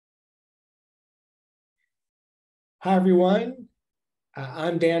Hi, everyone.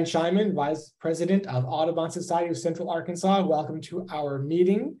 I'm Dan Scheinman, Vice President of Audubon Society of Central Arkansas. Welcome to our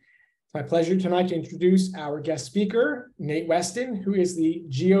meeting. It's my pleasure tonight to introduce our guest speaker, Nate Weston, who is the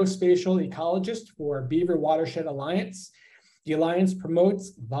Geospatial Ecologist for Beaver Watershed Alliance. The Alliance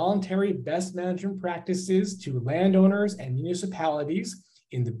promotes voluntary best management practices to landowners and municipalities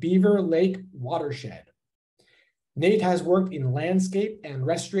in the Beaver Lake watershed. Nate has worked in landscape and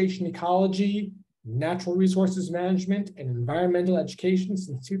restoration ecology, natural resources management, and environmental education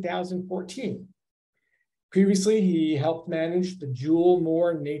since 2014. Previously, he helped manage the Jewel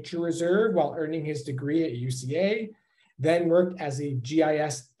Moore Nature Reserve while earning his degree at UCA, then worked as a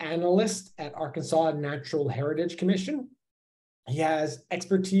GIS analyst at Arkansas Natural Heritage Commission. He has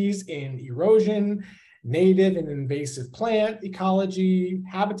expertise in erosion, native and invasive plant ecology,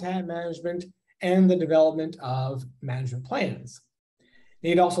 habitat management, and the development of management plans.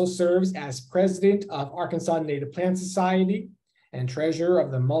 Nate also serves as president of Arkansas Native Plant Society and treasurer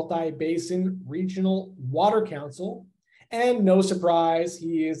of the Multi-Basin Regional Water Council. And no surprise,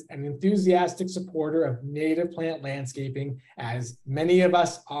 he is an enthusiastic supporter of native plant landscaping, as many of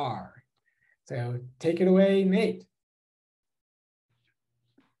us are. So take it away, Nate.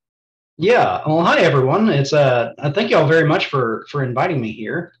 Yeah, well, hi everyone. It's thank you all very much for inviting me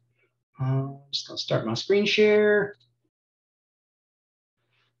here. I'm just gonna start my screen share.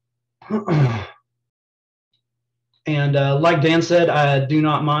 And like Dan said, I do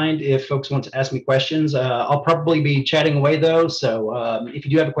not mind if folks want to ask me questions. I'll probably be chatting away though, so if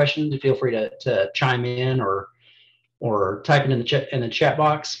you do have a question, feel free to chime in or type it in the chat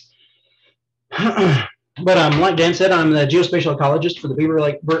box. But like Dan said, I'm the Geospatial Ecologist for the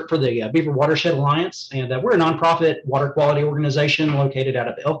Beaver Watershed Alliance, and we're a nonprofit water quality organization located out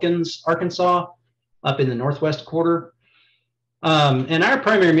of Elkins, Arkansas, up in the northwest quarter. And our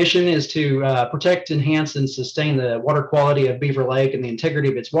primary mission is to protect, enhance, and sustain the water quality of Beaver Lake and the integrity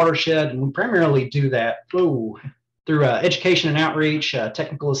of its watershed. And we primarily do that through education and outreach,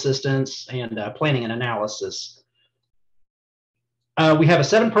 technical assistance, and planning and analysis. We have a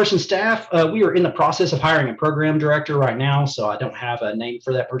 7-person staff. We are in the process of hiring a program director right now, so I don't have a name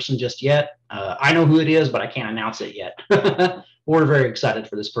for that person just yet. I know who it is, but I can't announce it yet. We're very excited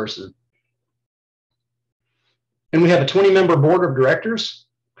for this person. And we have a 20-member board of directors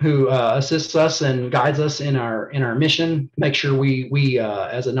who assists us and guides us in our mission. Make sure we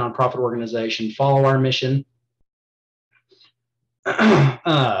as a nonprofit organization follow our mission.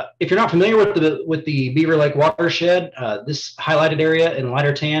 If you're not familiar with the Beaver Lake watershed, this highlighted area in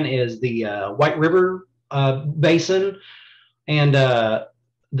lighter tan is the White River basin, and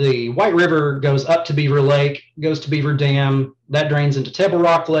the White River goes up to Beaver Lake, goes to Beaver Dam, that drains into Table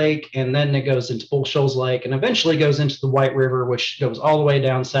Rock Lake, and then it goes into Bull Shoals Lake, and eventually goes into the White River, which goes all the way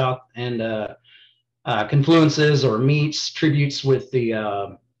down south and confluences or meets tributes with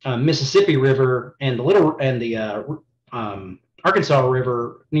the Mississippi River and the Arkansas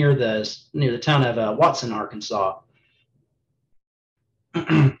River near the town of Watson, Arkansas.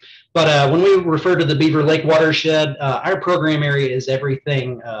 But when we refer to the Beaver Lake watershed, our program area is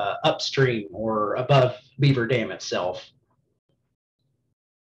everything upstream or above Beaver Dam itself.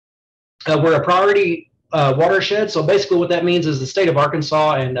 We're a priority watershed, so basically what that means is the state of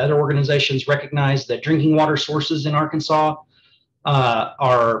Arkansas and other organizations recognize that drinking water sources in Arkansas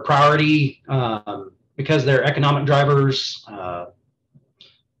are priority because they're economic drivers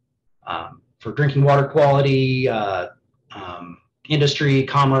for drinking water quality, industry,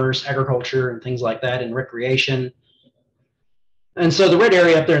 commerce, agriculture, and things like that, and recreation. And so the red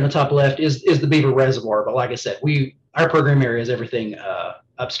area up there in the top left is the Beaver Reservoir. But like I said, our program area is everything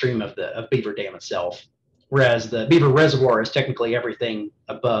upstream of Beaver Dam itself, whereas the Beaver Reservoir is technically everything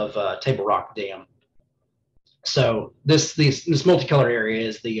above Table Rock Dam. So this multicolored area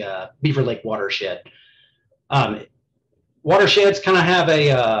is the Beaver Lake watershed. Watersheds kind of have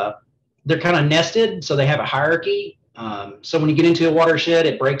they're kind of nested, so they have a hierarchy. So when you get into a watershed,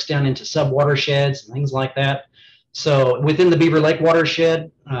 it breaks down into sub-watersheds and things like that. So within the Beaver Lake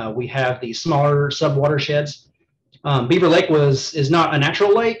watershed, we have the smaller sub-watersheds. Beaver Lake is not a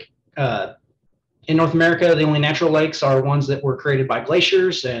natural lake. In North America, the only natural lakes are ones that were created by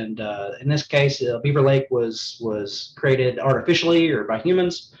glaciers, and in this case, Beaver Lake was created artificially or by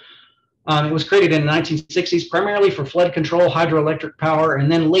humans. It was created in the 1960s primarily for flood control, hydroelectric power,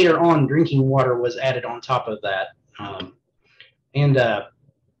 and then later on, drinking water was added on top of that.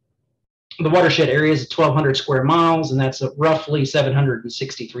 The watershed area is 1,200 square miles, and that's roughly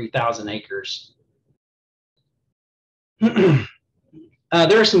 763,000 acres. There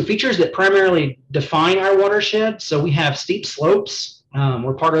are some features that primarily define our watershed. So we have steep slopes.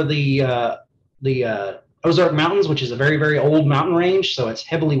 We're part of the Ozark Mountains, which is a very, very old mountain range. So it's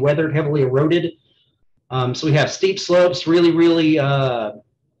heavily weathered, heavily eroded. So we have steep slopes, really, really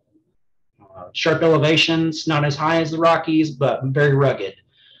sharp elevations, not as high as the Rockies, but very rugged.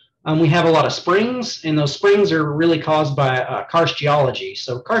 We have a lot of springs, and those springs are really caused by karst geology.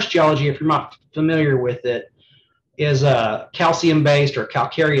 So karst geology, if you're not familiar with it, is a calcium-based or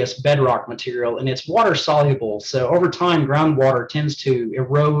calcareous bedrock material, and it's water soluble. So over time, groundwater tends to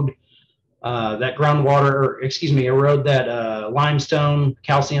erode that groundwater, or excuse me, erode that limestone,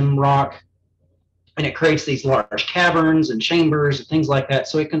 calcium rock, and it creates these large caverns and chambers and things like that.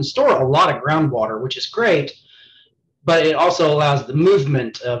 So it can store a lot of groundwater, which is great, but it also allows the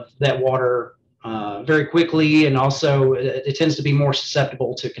movement of that water very quickly, and also it tends to be more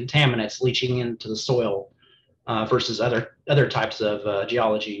susceptible to contaminants leaching into the soil versus other types of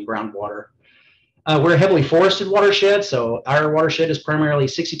geology and groundwater. We're a heavily forested watershed, so our watershed is primarily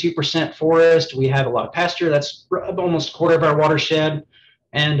 62% forest. We have a lot of pasture. That's almost a quarter of our watershed,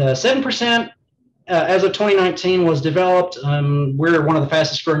 and 7% as of 2019 was developed. We're one of the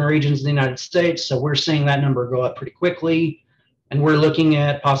fastest growing regions in the United States, so we're seeing that number go up pretty quickly, and we're looking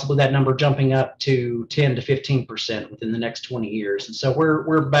at possibly that number jumping up to 10 to 15% within the next 20 years. And so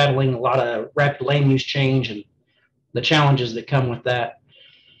we're battling a lot of rapid land use change and the challenges that come with that.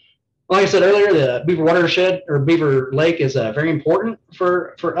 Like I said earlier, the Beaver Watershed or Beaver Lake is very important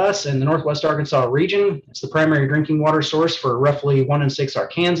for us in the Northwest Arkansas region. It's the primary drinking water source for roughly 1 in 6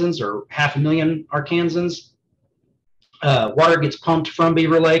 Arkansans, or 500,000 Arkansans. Water gets pumped from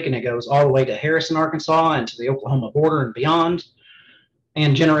Beaver Lake, and it goes all the way to Harrison, Arkansas, and to the Oklahoma border and beyond,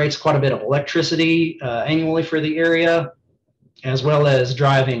 and generates quite a bit of electricity annually for the area, as well as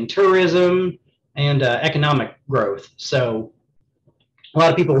driving tourism and economic growth. So a lot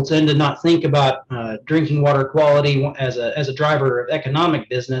of people tend to not think about drinking water quality as a driver of economic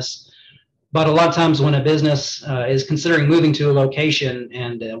business, but a lot of times when a business is considering moving to a location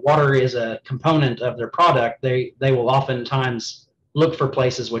and water is a component of their product, they will oftentimes look for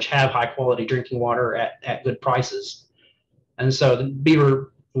places which have high quality drinking water at good prices. And so the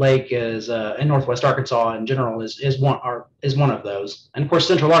Beaver Lake is in Northwest Arkansas in general is one of those, and of course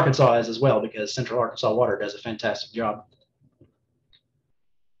Central Arkansas is as well, because Central Arkansas Water does a fantastic job.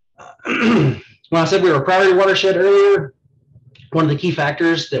 When I said we were a priority watershed earlier, one of the key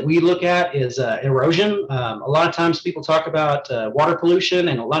factors that we look at is erosion. A lot of times people talk about water pollution,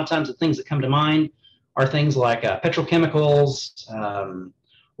 and a lot of times the things that come to mind are things like petrochemicals,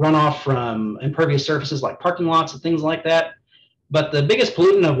 runoff from impervious surfaces like parking lots and things like that. But the biggest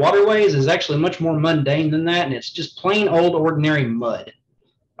pollutant of waterways is actually much more mundane than that, and it's just plain old ordinary mud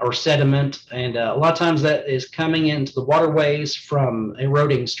or sediment, and a lot of times that is coming into the waterways from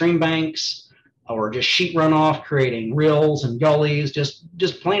eroding stream banks or just sheet runoff, creating rills and gullies,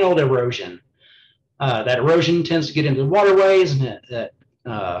 just plain old erosion. That erosion tends to get into the waterways, and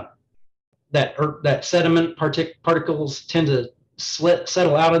that sediment particles tend to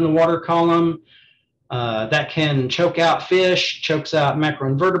settle out in the water column. That can choke out fish, chokes out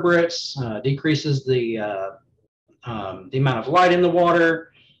macroinvertebrates, decreases the amount of light in the water.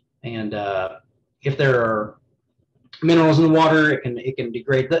 And if there are minerals in the water, it can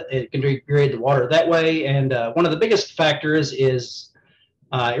degrade the water that way. And one of the biggest factors is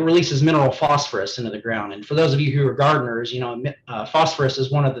it releases mineral phosphorus into the ground. And for those of you who are gardeners, you know, phosphorus is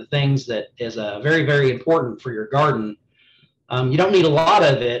one of the things that is very, very important for your garden. You don't need a lot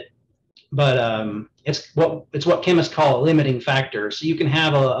of it, but it's what chemists call a limiting factor. So you can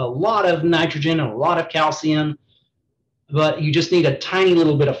have a lot of nitrogen and a lot of calcium, but you just need a tiny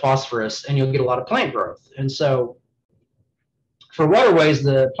little bit of phosphorus and you'll get a lot of plant growth. And so for waterways,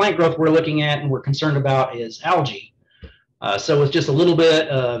 the plant growth we're looking at and we're concerned about is algae. So with just a little bit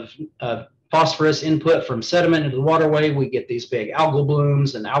of phosphorus input from sediment into the waterway, we get these big algal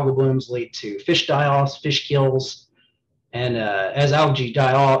blooms, and algal blooms lead to fish die-offs, fish kills. And as algae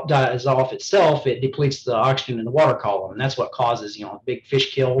dies off itself, it depletes the oxygen in the water column. And that's what causes, you know, big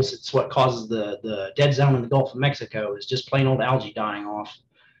fish kills. It's what causes the dead zone in the Gulf of Mexico, is just plain old algae dying off.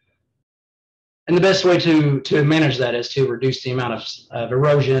 And the best way to manage that is to reduce the amount of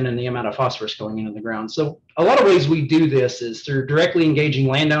erosion and the amount of phosphorus going into the ground. So a lot of ways we do this is through directly engaging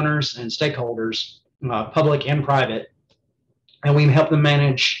landowners and stakeholders, public and private. And we help them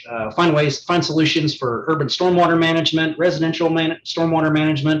manage, find solutions for urban stormwater management, residential stormwater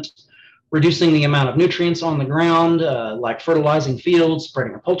management, reducing the amount of nutrients on the ground, like fertilizing fields,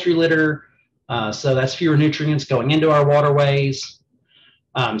 spreading a poultry litter. So that's fewer nutrients going into our waterways.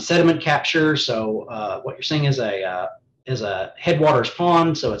 Sediment capture. So what you're seeing is a headwaters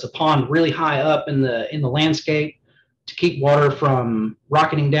pond. So it's a pond really high up in the landscape to keep water from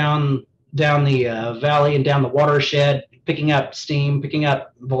rocketing down down the valley and down the watershed, picking up steam, picking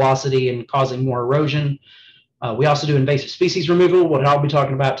up velocity, and causing more erosion. We also do invasive species removal, what I'll be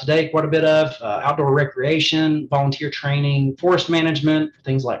talking about today quite a bit of, outdoor recreation, volunteer training, forest management,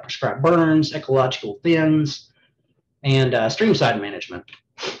 things like prescribed burns, ecological thins, and streamside management.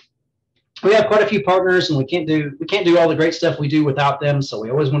 We have quite a few partners, and we can't do all the great stuff we do without them, so we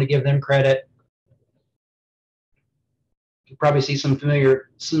always want to give them credit. You probably see some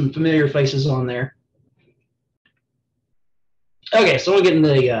familiar faces on there. Okay, so we'll get into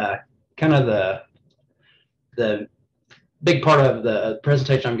the kind of the big part of the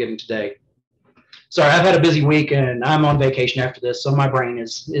presentation I'm giving today. Sorry, I've had a busy week and I'm on vacation after this, so my brain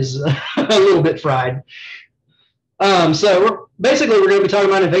is a little bit fried. So basically we're going to be talking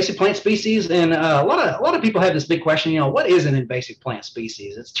about invasive plant species, and a lot of people have this big question, what is an invasive plant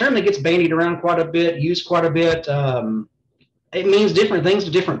species? It's a term that gets bandied around quite a bit, used quite a bit. It means different things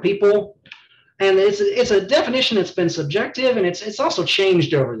to different people. And it's a definition that's been subjective, and it's also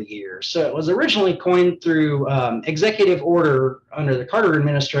changed over the years. So it was originally coined through executive order under the Carter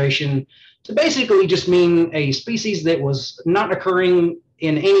administration to basically just mean a species that was not occurring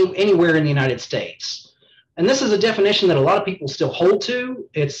in anywhere in the United States. And this is a definition that a lot of people still hold to.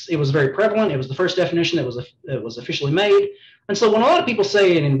 It was very prevalent. It was the first definition that was officially made. And so when a lot of people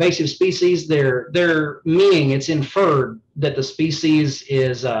say an invasive species, they're meaning it's inferred that the species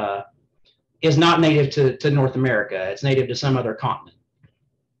is not native to North America. It's native to some other continent,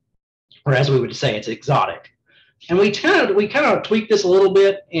 or as we would say, it's exotic. And we kind of tweaked this a little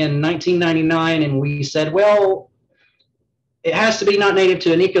bit in 1999, and we said, well, it has to be not native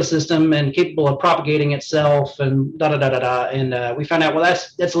to an ecosystem and capable of propagating itself, and da da da da da. And we found out, well,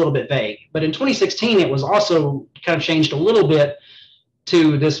 that's a little bit vague. But in 2016, it was also kind of changed a little bit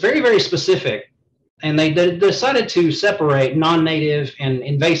to this very, very specific. And they decided to separate non-native and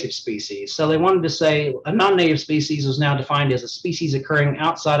invasive species. So they wanted to say a non-native species is now defined as a species occurring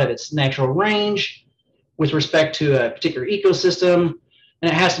outside of its natural range with respect to a particular ecosystem,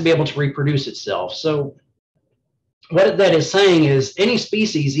 and it has to be able to reproduce itself. So what that is saying is any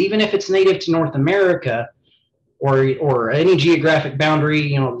species, even if it's native to North America or any geographic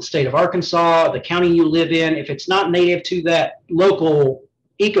boundary, the state of Arkansas, the county you live in, if it's not native to that local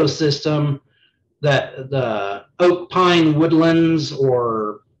ecosystem, that the oak pine woodlands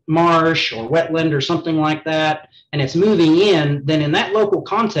or marsh or wetland or something like that, and it's moving in, then in that local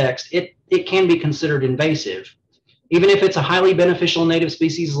context, it can be considered invasive, even if it's a highly beneficial native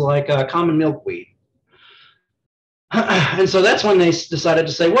species like common milkweed. And so that's when they decided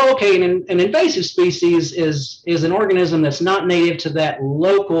to say, well, okay, an invasive species is an organism that's not native to that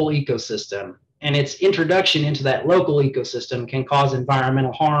local ecosystem, and its introduction into that local ecosystem can cause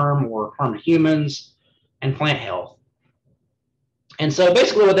environmental harm or harm to humans and plant health. And so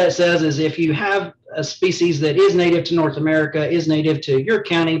basically what that says is if you have a species that is native to North America, is native to your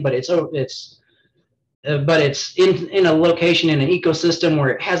county, but it's in a location in an ecosystem where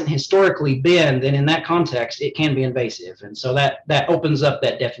it hasn't historically been, then in that context, it can be invasive. And so that opens up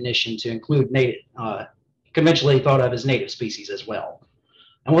that definition to include native, conventionally thought of as native species as well.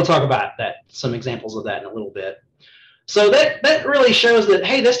 And we'll talk about some examples of that in a little bit. So that really shows that,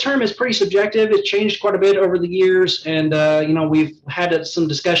 hey, this term is pretty subjective. It's changed quite a bit over the years. And, we've had some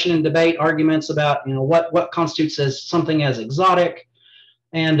discussion and debate arguments about, what constitutes as something as exotic.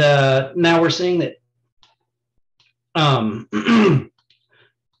 And now we're seeing that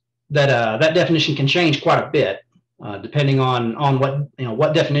that definition can change quite a bit. Depending on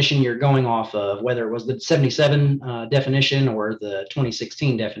what definition you're going off of, whether it was the 77 definition or the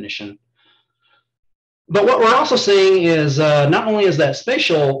 2016 definition. But what we're also seeing is not only is that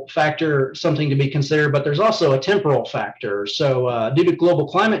spatial factor something to be considered, but there's also a temporal factor. So due to global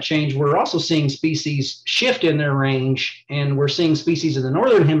climate change, we're also seeing species shift in their range, and we're seeing species in the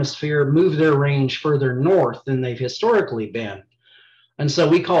northern hemisphere move their range further north than they've historically been. And so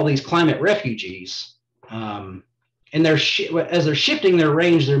we call these climate refugees. And as they're shifting their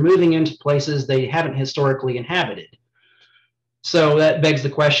range, they're moving into places they haven't historically inhabited. So that begs the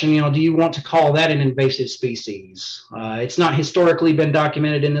question, do you want to call that an invasive species? It's not historically been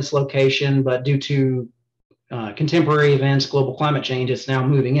documented in this location, but due to contemporary events, global climate change, it's now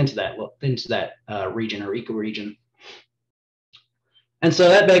moving into that region or ecoregion. And so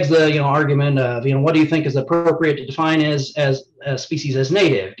that begs the argument of what do you think is appropriate to define as a species as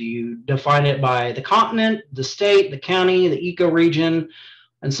native? Do you define it by the continent, the state, the county, the ecoregion?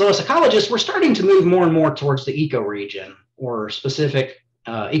 And so as ecologists, we're starting to move more and more towards the ecoregion or specific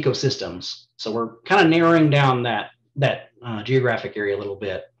ecosystems. So we're kind of narrowing down that geographic area a little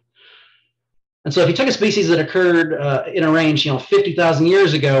bit. And so if you took a species that occurred in a range, 50,000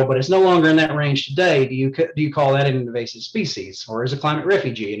 years ago, but it's no longer in that range today, do you call that an invasive species, or is a climate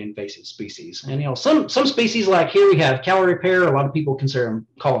refugee an invasive species? And some species, like here we have calorie pear. A lot of people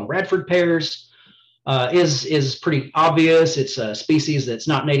call them Bradford pears. Is pretty obvious. It's a species that's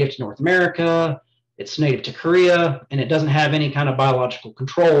not native to North America. It's native to Korea, and it doesn't have any kind of biological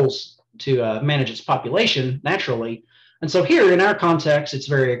controls to manage its population naturally. And so here in our context, it's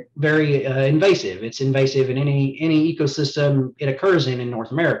very, very invasive. It's invasive in any ecosystem it occurs in North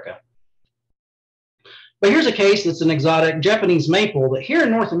America. But here's a case that's an exotic Japanese maple that here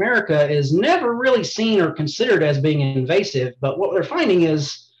in North America is never really seen or considered as being invasive. But what they're finding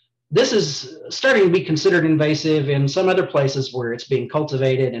is this is starting to be considered invasive in some other places where it's being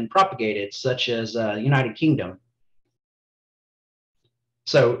cultivated and propagated, such as United Kingdom.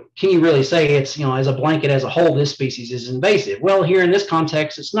 So can you really say it's, as a blanket, as a whole, this species is invasive? Well, here in this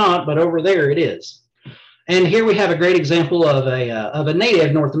context, it's not, but over there it is. And here we have a great example of a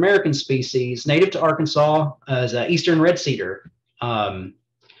native North American species, native to Arkansas, as eastern red cedar.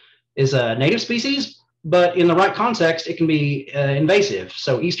 Is a native species, but in the right context, it can be invasive.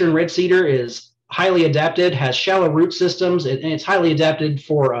 So eastern red cedar is highly adapted, has shallow root systems, and it's highly adapted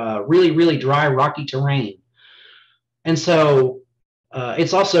for really, really dry, rocky terrain. And so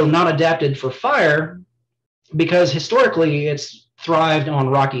it's also not adapted for fire because historically it's thrived on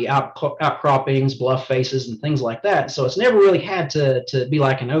rocky outcroppings, bluff faces, and things like that. So it's never really had to be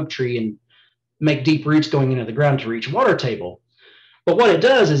like an oak tree and make deep roots going into the ground to reach water table. But what it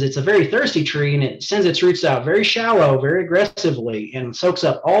does is it's a very thirsty tree, and it sends its roots out very shallow, very aggressively, and soaks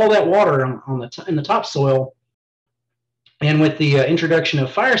up all that water in the topsoil. And with the introduction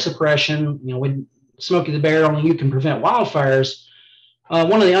of fire suppression, with Smokey the Bear, only you can prevent wildfires.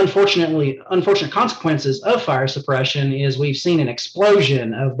 One of the unfortunate consequences of fire suppression is we've seen an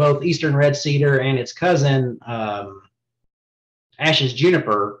explosion of both eastern red cedar and its cousin, Ash's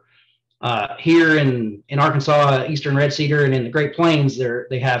juniper. Here in Arkansas, eastern red cedar, and in the Great Plains,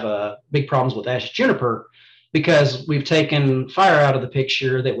 they have big problems with Ash's juniper because we've taken fire out of the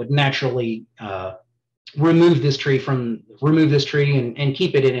picture that would naturally remove this tree and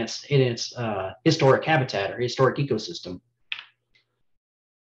keep it in its historic habitat or historic ecosystem.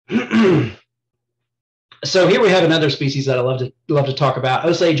 So here we have another species that I love to talk about,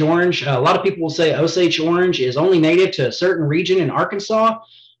 Osage orange. A lot of people will say Osage orange is only native to a certain region in Arkansas,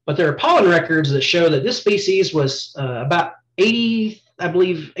 but there are pollen records that show that this species was about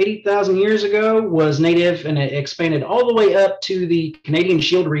 80,000 years ago was native, and it expanded all the way up to the Canadian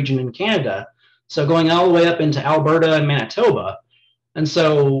Shield region in Canada. So going all the way up into Alberta and Manitoba. And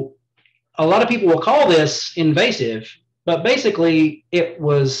so a lot of people will call this invasive, but basically it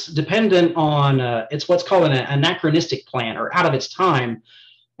was dependent on, it's what's called an anachronistic plant, or out of its time.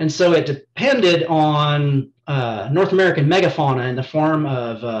 And so it depended on North American megafauna in the form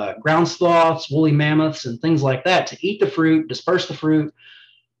of ground sloths, woolly mammoths, and things like that to eat the fruit, disperse the fruit.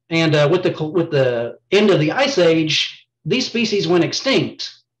 And with the end of the Ice Age, these species went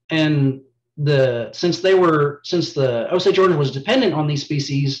extinct. And since the Osage orange was dependent on these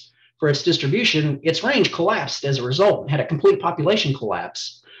species for its distribution, its range collapsed as a result, had a complete population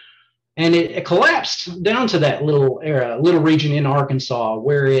collapse. And it collapsed down to that little region in Arkansas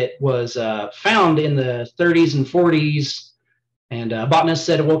where it was found in the 30s and 40s. And botanists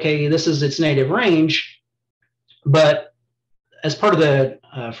said, well, okay, this is its native range. But as part of the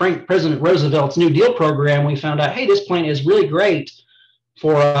President Roosevelt's New Deal program, we found out, hey, this plant is really great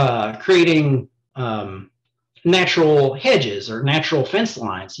for creating natural hedges or natural fence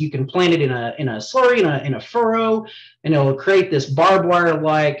lines. You can plant it in a slurry, in a furrow, and it'll create this barbed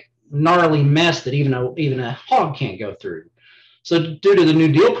wire-like gnarly mess that even a hog can't go through. So due to the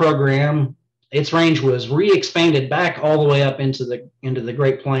New Deal program, its range was re-expanded back all the way up into the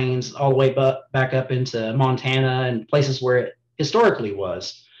Great Plains, all the way back up into Montana and places where it historically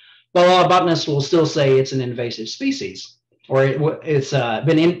was. But a lot of botanists will still say it's an invasive species, or it's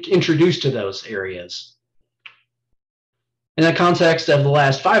been introduced to those areas. In the context of the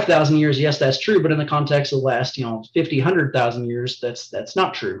last 5,000 years, yes, that's true. But in the context of the last, 50, 100,000 years, that's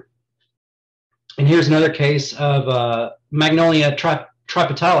not true. And here's another case of Magnolia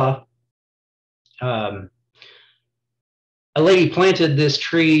tripetala. A lady planted this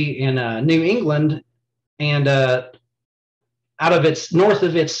tree in New England, and north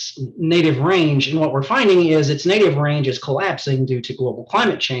of its native range. And what we're finding is its native range is collapsing due to global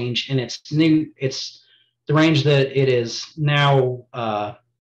climate change, and the range that it is now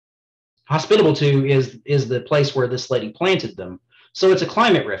hospitable to is the place where this lady planted them. So it's a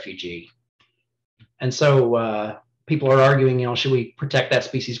climate refugee. And so people are arguing, you know, should we protect that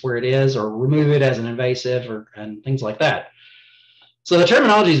species where it is or remove it as an invasive and things like that. So the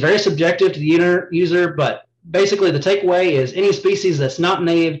terminology is very subjective to the user, but basically the takeaway is any species that's not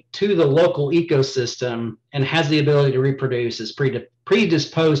native to the local ecosystem and has the ability to reproduce is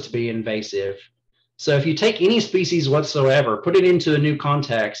predisposed to be invasive. So if you take any species whatsoever, put it into a new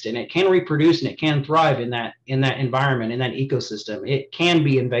context, and it can reproduce and it can thrive in that environment, in that ecosystem, it can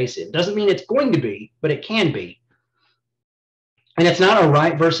be invasive. Doesn't mean it's going to be, but it can be. And it's not a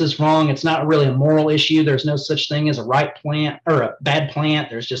right versus wrong. It's not really a moral issue. There's no such thing as a right plant or a bad plant.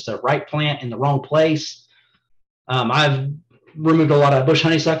 There's just a right plant in the wrong place. I've removed a lot of bush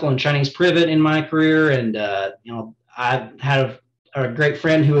honeysuckle and Chinese privet in my career, and you know, I had a great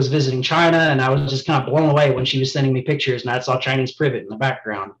friend who was visiting China, and I was just kind of blown away when she was sending me pictures, and I saw Chinese privet in the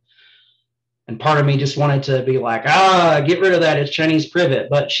background. And part of me just wanted to be like, get rid of that. It's Chinese privet.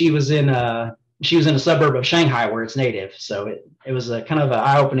 But she was in a suburb of Shanghai where it's native, so it was a kind of an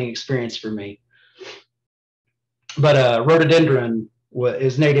eye-opening experience for me. But rhododendron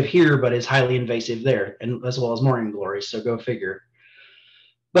is native here, but is highly invasive there, and as well as morning glory. So go figure.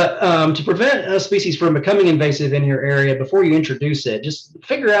 But to prevent a species from becoming invasive in your area, before you introduce it, just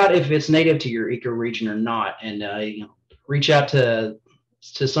figure out if it's native to your ecoregion or not, and you know, reach out to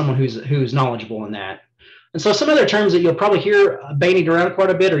someone who's knowledgeable in that. And so some other terms that you'll probably hear bandied around quite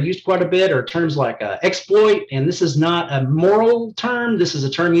a bit or used quite a bit are terms like exploit, and this is not a moral term. This is a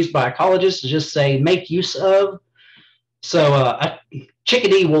term used by ecologists to just say make use of. So a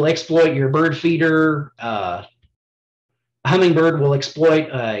chickadee will exploit your bird feeder. A hummingbird will exploit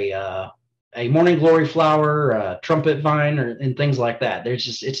a morning glory flower, a trumpet vine, and things like that. There's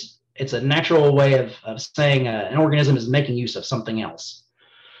just it's a natural way of saying an organism is making use of something else.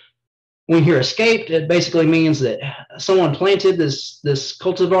 When you hear escaped, it basically means that someone planted this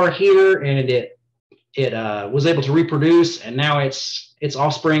cultivar here, and it was able to reproduce, and now its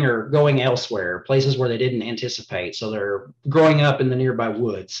offspring are going elsewhere, places where they didn't anticipate. So they're growing up in the nearby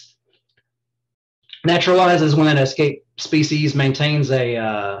woods. Naturalized is when an escaped species maintains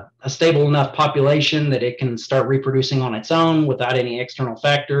a stable enough population that it can start reproducing on its own without any external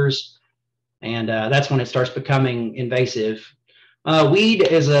factors, and that's when it starts becoming invasive. Weed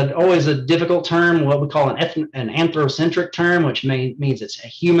is always a difficult term, what we call an anthrocentric term, which means it's a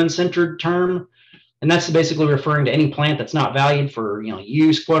human-centered term. And that's basically referring to any plant that's not valued for, you know,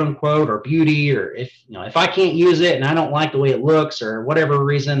 use, quote unquote, or beauty, or if I can't use it and I don't like the way it looks or whatever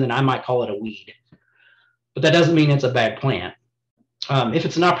reason, then I might call it a weed. But that doesn't mean it's a bad plant. If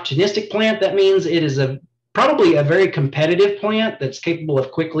it's an opportunistic plant, that means it is probably a very competitive plant that's capable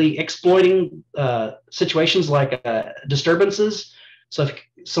of quickly exploiting situations like disturbances. So if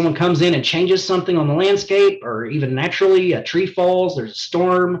someone comes in and changes something on the landscape, or even naturally a tree falls, there's a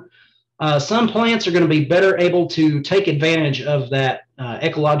storm, some plants are going to be better able to take advantage of that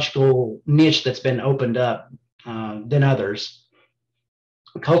ecological niche that's been opened up than others.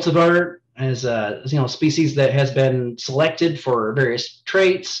 Cultivar is a species that has been selected for various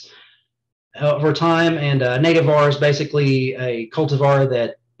traits over time, and nativar is basically a cultivar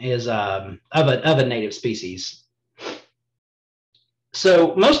that is of a native species.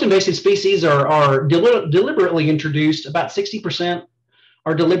 So most invasive species are deliberately introduced. About 60%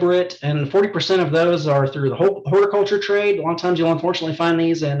 are deliberate, and 40% of those are through the horticulture trade. A lot of times you'll unfortunately find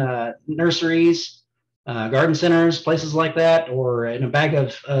these in nurseries, garden centers, places like that, or in a bag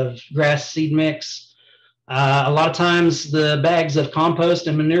of grass seed mix. A lot of times the bags of compost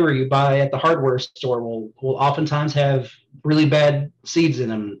and manure you buy at the hardware store will oftentimes have really bad seeds in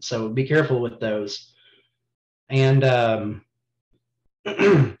them, so be careful with those. And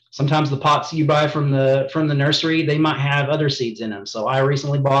sometimes the pots you buy from the nursery, they might have other seeds in them. So I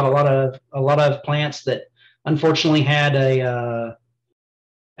recently bought a lot of plants that unfortunately had a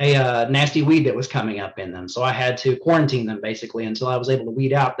nasty weed that was coming up in them. So I had to quarantine them basically until I was able to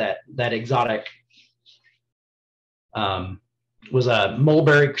weed out that exotic. Was a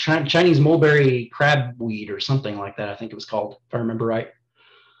mulberry, Chinese mulberry crabweed or something like that, I think it was called, if I remember right.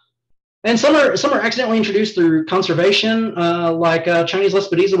 And some are accidentally introduced through conservation, like Chinese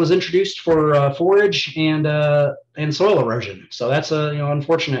Lespedeza was introduced for forage and soil erosion. So that's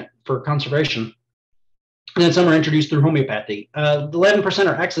unfortunate for conservation. And then some are introduced through homeopathy. 11%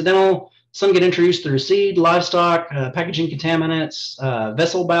 are accidental. Some get introduced through seed, livestock, packaging contaminants,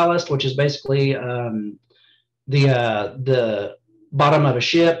 vessel ballast, which is basically the bottom of a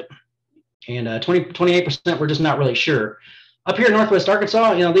ship, and 28% we're just not really sure. Up here in Northwest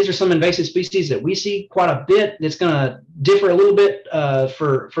Arkansas, these are some invasive species that we see quite a bit. It's going to differ a little bit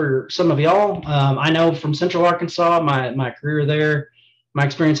for some of y'all. I know from Central Arkansas, my career there, my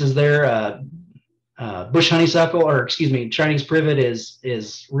experiences there, bush honeysuckle, or excuse me, Chinese privet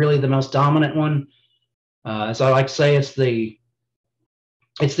is really the most dominant one. As I like to say, it's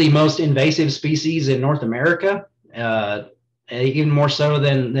the most invasive species in North America, even more so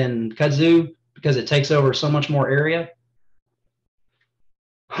than kudzu, because it takes over so much more area.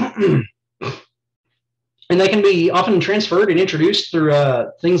 And they can be often transferred and introduced through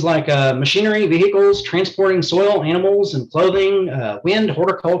things like machinery, vehicles, transporting soil, animals, and clothing, wind,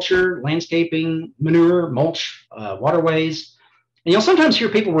 horticulture, landscaping, manure, mulch, waterways. And you'll sometimes hear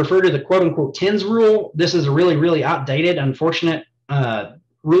people refer to the quote-unquote TENS rule. This is a really, really outdated, unfortunate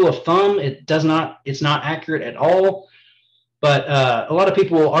rule of thumb. It's not accurate at all. But a lot of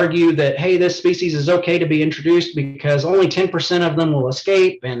people will argue that, hey, this species is okay to be introduced because only 10% of them will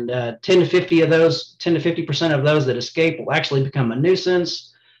escape, and 10 to 50% of those that escape will actually become a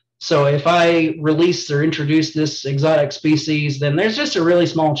nuisance. So if I release or introduce this exotic species, then there's just a really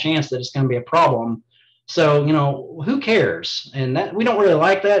small chance that it's going to be a problem. So, you know, who cares? And that we don't really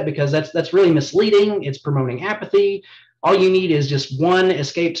like that, because that's really misleading. It's promoting apathy. All you need is just one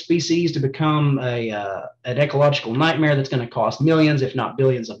escaped species to become an ecological nightmare that's going to cost millions, if not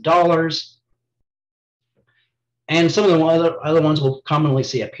billions of dollars. And some of the other ones we'll commonly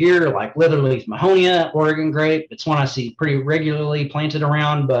see up here, like leatherleaf mahonia, Oregon grape. It's one I see pretty regularly planted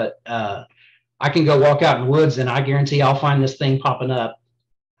around, but I can go walk out in the woods and I guarantee I'll find this thing popping up.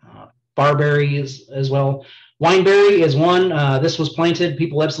 Barberry as well. Wineberry is one. This was planted.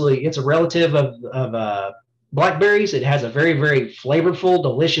 People absolutely, it's a relative of blackberries. It has a very, very flavorful,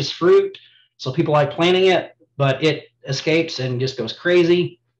 delicious fruit. So people like planting it, but it escapes and just goes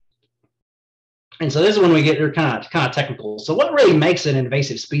crazy. And so this is when we get kind of technical. So what really makes an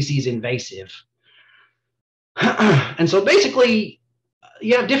invasive species invasive? And so basically,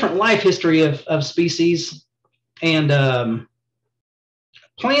 you have different life history of species, and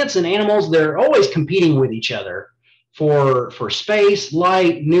plants and animals, they're always competing with each other for space,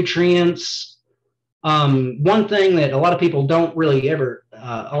 light, nutrients. One thing that a lot of people don't really ever,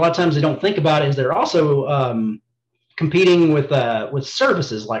 a lot of times they don't think about is they're also competing with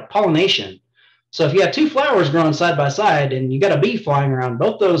services like pollination. So if you have two flowers growing side by side and you got a bee flying around,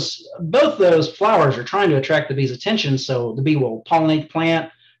 both those flowers are trying to attract the bee's attention. So the bee will pollinate the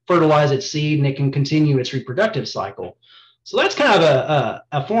plant, fertilize its seed, and it can continue its reproductive cycle. So that's kind of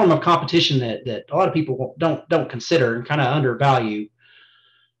a form of competition that a lot of people don't consider and kind of undervalue.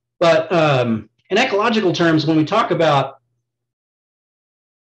 But in ecological terms, when we talk about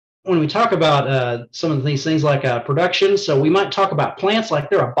some of these things like production, so we might talk about plants like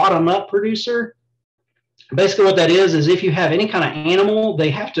they're a bottom-up producer. Basically, what that is if you have any kind of animal, they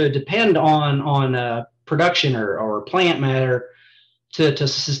have to depend on production or plant matter to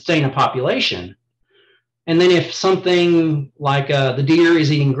sustain a population. And then if something like the deer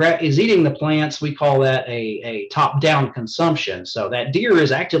is eating the plants, we call that a top-down consumption. So that deer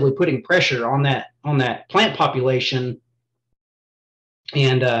is actively putting pressure on that plant population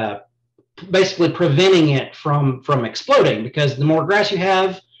and basically preventing it from exploding, because the more grass you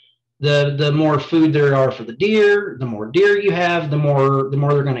have, the more food there are for the deer. The more deer you have, the more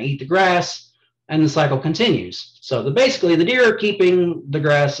they're going to eat the grass, and the cycle continues. So basically the deer are keeping the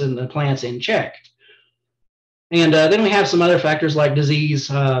grass and the plants in check. And then we have some other factors like disease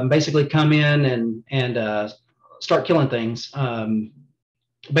basically come in and start killing things,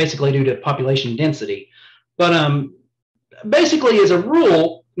 basically due to population density. But basically, as a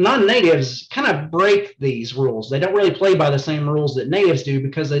rule, non-natives kind of break these rules. They don't really play by the same rules that natives do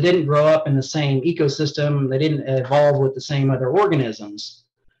because they didn't grow up in the same ecosystem. They didn't evolve with the same other organisms.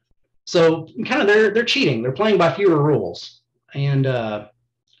 So kind of they're cheating. They're playing by fewer rules. And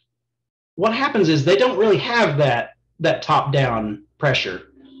what happens is they don't really have that top-down pressure.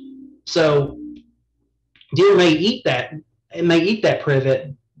 So deer may eat that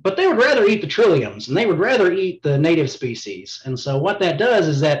privet, but they would rather eat the trilliums, and they would rather eat the native species. And so what that does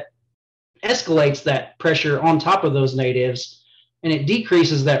is that escalates that pressure on top of those natives, and it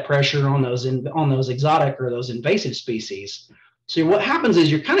decreases that pressure on those exotic or those invasive species. So what happens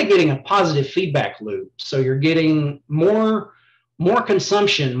is you're kind of getting a positive feedback loop. So you're getting more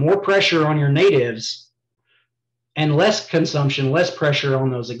consumption, more pressure on your natives, and less consumption, less pressure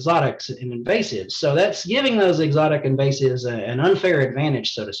on those exotics and invasives. So that's giving those exotic invasives an unfair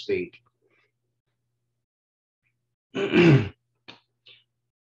advantage, so to speak. And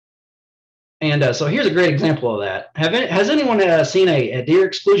so here's a great example of that. Has anyone seen a deer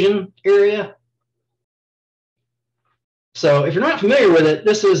exclusion area? So if you're not familiar with it,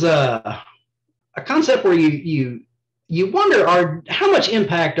 this is a concept where you you wonder, how much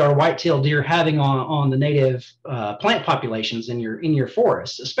impact are white-tailed deer having on the native plant populations in your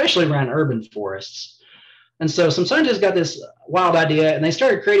forests, especially around urban forests. And so some scientists got this wild idea, and they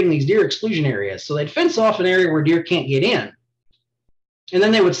started creating these deer exclusion areas. So they'd fence off an area where deer can't get in. And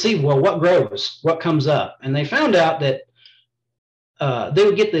then they would see, well, what grows, what comes up. And they found out that they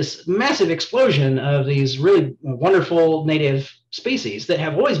would get this massive explosion of these really wonderful native species that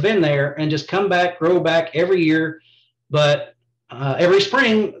have always been there and just come back, grow back every year. But every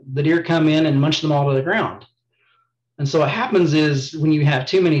spring, the deer come in and munch them all to the ground. And so what happens is when you have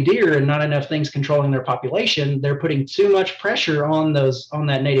too many deer and not enough things controlling their population, they're putting too much pressure on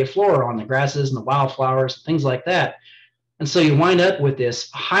that native flora, on the grasses and the wildflowers, things like that. And so you wind up with this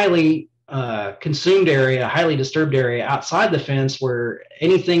highly consumed area, highly disturbed area outside the fence where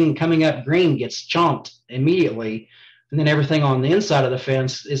anything coming up green gets chomped immediately. And then everything on the inside of the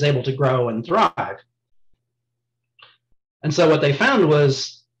fence is able to grow and thrive. And so what they found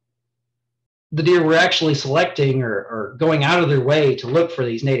was the deer were actually selecting or going out of their way to look for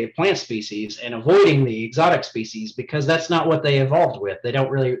these native plant species and avoiding the exotic species because that's not what they evolved with. They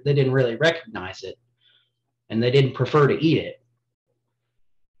didn't really recognize it, and they didn't prefer to eat it.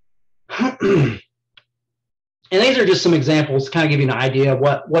 And these are just some examples to kind of give you an idea of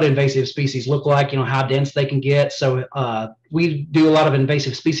what invasive species look like, how dense they can get. So we do a lot of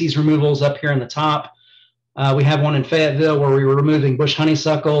invasive species removals up here in the top. We have one in Fayetteville where we were removing bush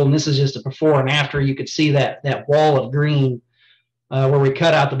honeysuckle, and this is just a before and after. You could see that wall of green where we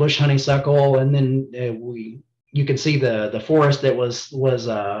cut out the bush honeysuckle, and then you can see the forest that was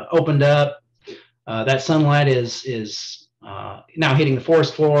opened up. That sunlight is now hitting the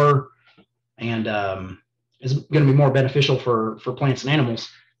forest floor, and is going to be more beneficial for plants and animals.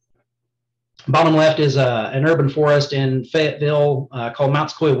 Bottom left is an urban forest in Fayetteville called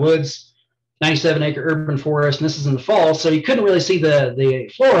Mount Sequoia Woods. 97-acre urban forest, and this is in the fall, so you couldn't really see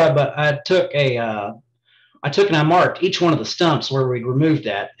the flora, but I took and I marked each one of the stumps where we removed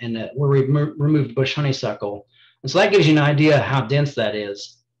that and where we removed bush honeysuckle. And so that gives you an idea how dense that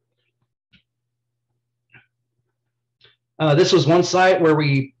is. This was one site where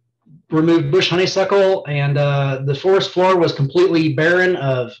we removed bush honeysuckle, and the forest floor was completely barren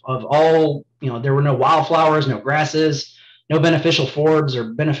of all, there were no wildflowers, no grasses, no beneficial forbs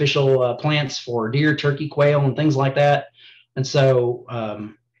or beneficial plants for deer, turkey, quail, and things like that. And so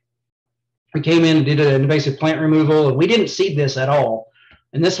we came in and did an invasive plant removal, and we didn't seed this at all.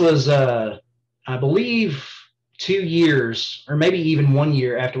 And this was, I believe, 2 years or maybe even 1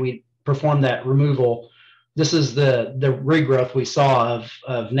 year after we performed that removal. This is the regrowth we saw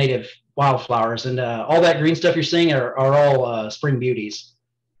of native wildflowers, and all that green stuff you're seeing are all spring beauties.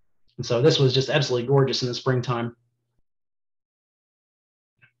 And so this was just absolutely gorgeous in the springtime.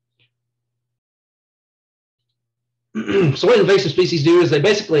 So what invasive species do is they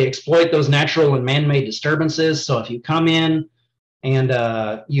basically exploit those natural and man-made disturbances. So if you come in and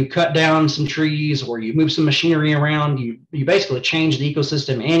you cut down some trees or you move some machinery around, you basically change the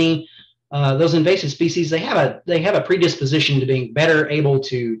ecosystem. Those invasive species, they have a predisposition to being better able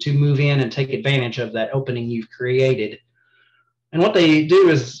to move in and take advantage of that opening you've created. And what they do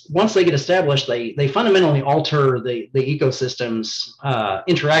is once they get established, they fundamentally alter the ecosystem's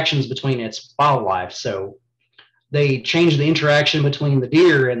interactions between its wildlife. So they change the interaction between the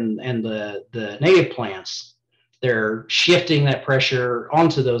deer and the native plants. They're shifting that pressure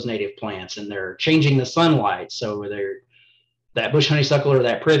onto those native plants, and they're changing the sunlight. So that bush honeysuckle or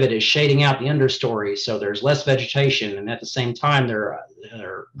that privet is shading out the understory, so there's less vegetation, and at the same time they're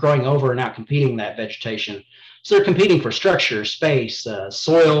growing over and out competing that vegetation. So they're competing for structure, space,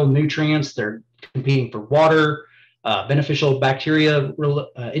 soil, nutrients. They're competing for water, beneficial bacteria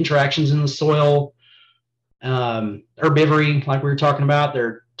interactions in the soil. Herbivory, like we were talking about,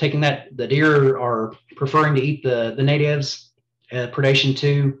 they're taking that. The deer are preferring to eat the natives, predation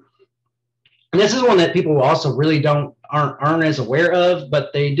too. And this is one that people also really aren't as aware of,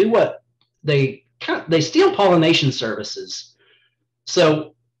 but they do what they steal pollination services.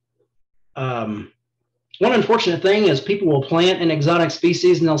 So one unfortunate thing is people will plant an exotic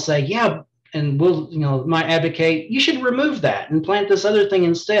species and they'll say, yeah, and we'll, might advocate, you should remove that and plant this other thing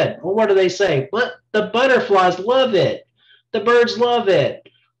instead. Well, what do they say? But the butterflies love it. The birds love it.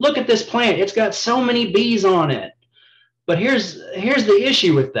 Look at this plant. It's got so many bees on it. But here's the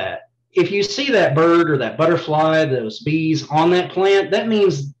issue with that. If you see that bird or that butterfly, those bees on that plant, that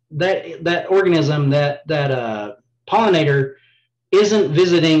means that organism, that pollinator isn't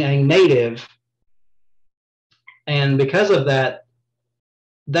visiting a native. And because of that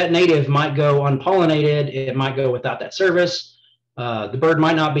native might go unpollinated. It might go without that service. The bird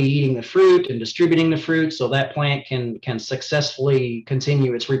might not be eating the fruit and distributing the fruit, so that plant can successfully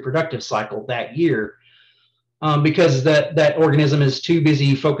continue its reproductive cycle that year, because that organism is too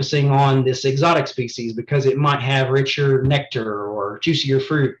busy focusing on this exotic species because it might have richer nectar or juicier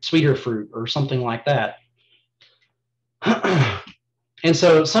fruit, sweeter fruit, or something like that. And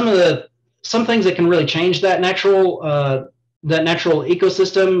so some things that can really change that natural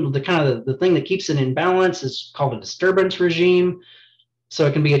ecosystem, the thing that keeps it in balance, is called a disturbance regime. So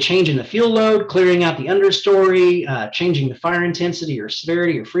it can be a change in the fuel load, clearing out the understory, changing the fire intensity or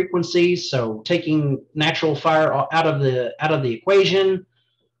severity or frequency. So taking natural fire out of the equation,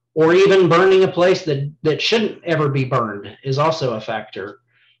 or even burning a place that shouldn't ever be burned is also a factor.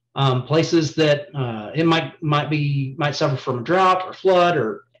 Places that it might suffer from a drought or flood,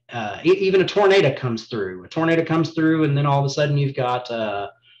 or even a tornado comes through. A tornado comes through, and then all of a sudden you've got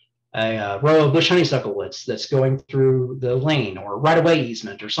a row of bush honeysuckle that's going through the lane, or right-of-way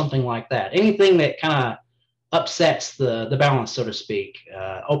easement, or something like that. Anything that kind of upsets the balance, so to speak,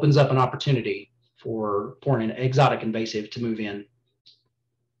 opens up an opportunity for an exotic invasive to move in.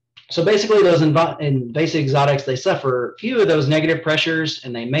 So basically, those invasive exotics, they suffer few of those negative pressures,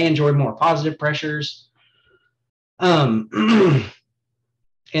 and they may enjoy more positive pressures. And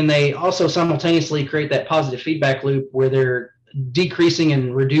they also simultaneously create that positive feedback loop where they're decreasing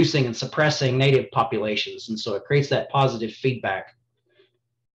and reducing and suppressing native populations. And so it creates that positive feedback.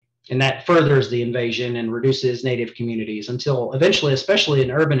 And that furthers the invasion and reduces native communities until eventually, especially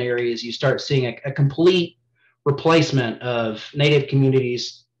in urban areas, you start seeing a complete replacement of native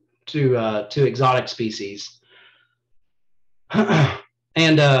communities to exotic species.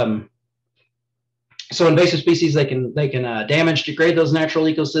 And so invasive species, they can damage, degrade those natural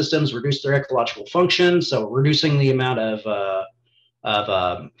ecosystems, reduce their ecological function. So reducing the amount of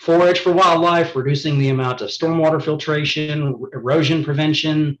forage for wildlife, reducing the amount of stormwater filtration, erosion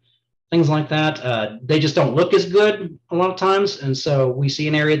prevention, things like that. They just don't look as good a lot of times. And so we see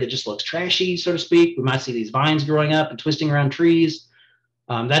an area that just looks trashy, so to speak. We might see these vines growing up and twisting around trees.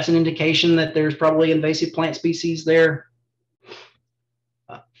 That's an indication that there's probably invasive plant species there.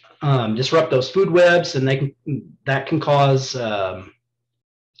 Disrupt those food webs, and that can cause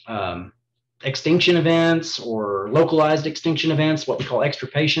extinction events or localized extinction events, what we call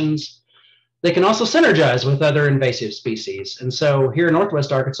extirpations. They can also synergize with other invasive species. And so here in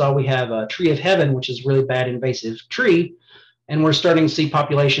Northwest Arkansas, we have a tree of heaven, which is a really bad invasive tree. And we're starting to see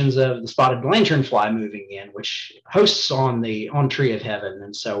populations of the spotted lanternfly moving in, which hosts on tree of heaven.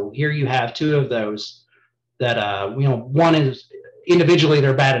 And so here you have two of those that, one is individually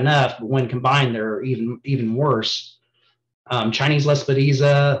they're bad enough, but when combined, they're even worse. Chinese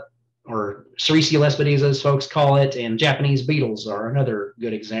Lespedeza, or Sericea lespedeza, as folks call it, and Japanese beetles are another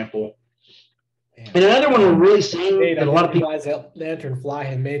good example. Damn. And another one we're really seeing that a lot of people. That lanternfly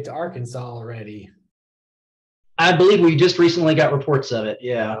had made it to Arkansas already. I believe we just recently got reports of it.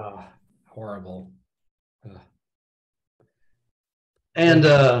 Yeah. Oh, horrible. And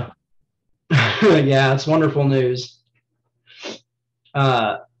yeah, it's wonderful news.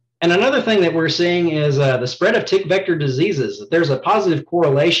 And another thing that we're seeing is the spread of tick vector diseases. There's a positive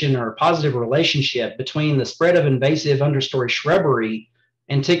correlation or a positive relationship between the spread of invasive understory shrubbery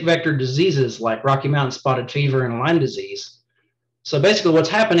and tick vector diseases like Rocky Mountain spotted fever and Lyme disease. So basically what's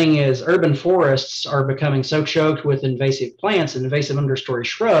happening is urban forests are becoming so choked with invasive plants and invasive understory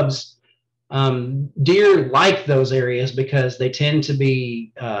shrubs. Deer like those areas because they tend to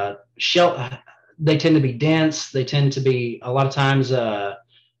be they tend to be dense. They tend to be a lot of times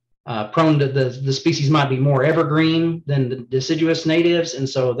prone to the species might be more evergreen than the deciduous natives, and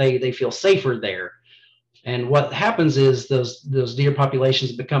so they feel safer there. And what happens is those deer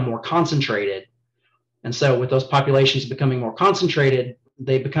populations become more concentrated. And so with those populations becoming more concentrated,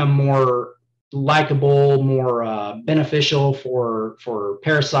 they become more likable, more beneficial for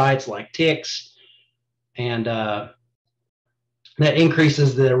parasites like ticks. And that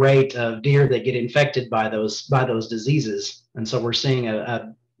increases the rate of deer that get infected by those diseases. And so we're seeing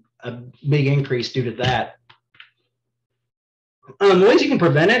a big increase due to that. The ways you can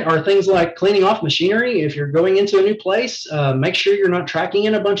prevent it are things like cleaning off machinery. If you're going into a new place, make sure you're not tracking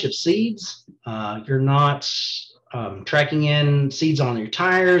in a bunch of seeds. You're not tracking in seeds on your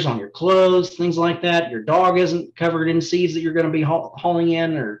tires, on your clothes, things like that. Your dog isn't covered in seeds that you're going to be hauling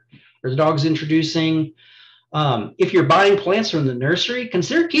in or the dog's introducing. If you're buying plants from the nursery,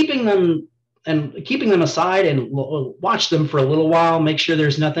 consider keeping them aside and watch them for a little while. Make sure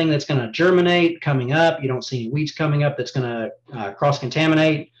there's nothing that's going to germinate coming up. You don't see any weeds coming up that's going to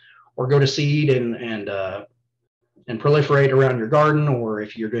cross-contaminate or go to seed and proliferate around your garden. Or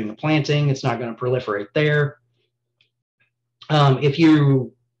if you're doing a planting, it's not going to proliferate there. If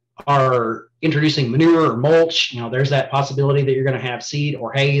you are introducing manure or mulch, there's that possibility that you're going to have seed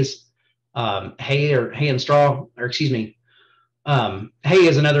or hays, hay and straw, or excuse me. Hay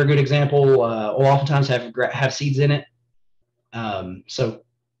is another good example. Will oftentimes have seeds in it. So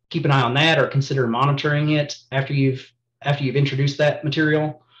keep an eye on that, or consider monitoring it after you've introduced that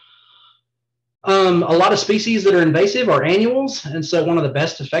material. A lot of species that are invasive are annuals, and so one of the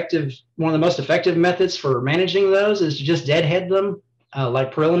most effective methods for managing those is to just deadhead them.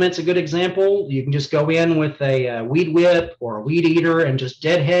 Like pirillament's a good example. You can just go in with a weed whip or a weed eater and just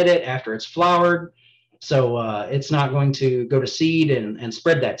deadhead it after it's flowered, so it's not going to go to seed and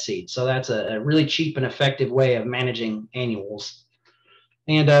spread that seed. So that's a really cheap and effective way of managing annuals.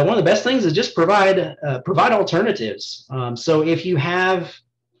 And one of the best things is just provide alternatives. So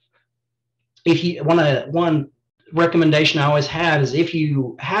one recommendation I always have is, if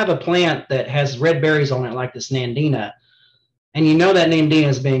you have a plant that has red berries on it, like this Nandina, and that Nandina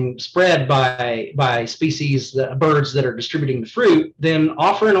is being spread by species, birds that are distributing the fruit, then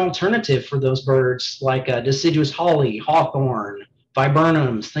offer an alternative for those birds, like deciduous holly, hawthorn,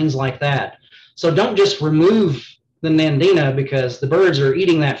 viburnums, things like that. So don't just remove the Nandina because the birds are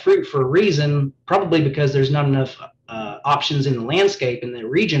eating that fruit for a reason, probably because there's not enough options in the landscape in the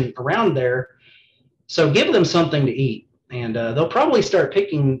region around there. So give them something to eat, and they'll probably start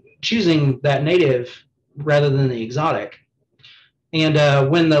choosing that native rather than the exotic. And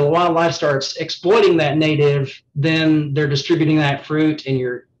when the wildlife starts exploiting that native, then they're distributing that fruit, and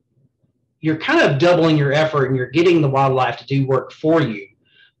you're kind of doubling your effort, and you're getting the wildlife to do work for you,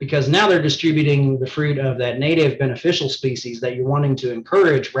 because now they're distributing the fruit of that native beneficial species that you're wanting to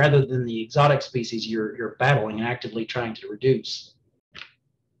encourage, rather than the exotic species you're battling and actively trying to reduce.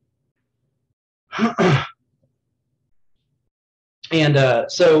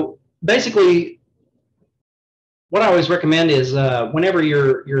 And so basically, what I always recommend is, whenever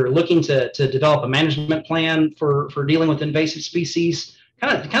you're looking to develop a management plan for dealing with invasive species,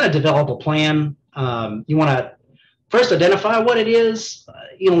 kind of develop a plan. You want to first identify what it is.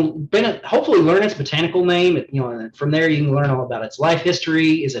 Hopefully learn its botanical name. And from there you can learn all about its life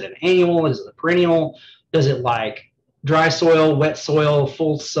history. Is it an annual? Is it a perennial? Does it like dry soil, wet soil,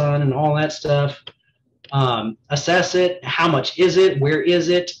 full sun, and all that stuff? Assess it. How much is it? Where is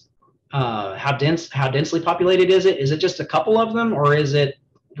it? How densely populated is it? Is it just a couple of them, or is it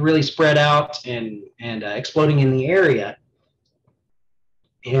really spread out and exploding in the area?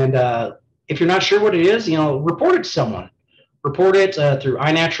 And if you're not sure what it is, report it to someone. Report it through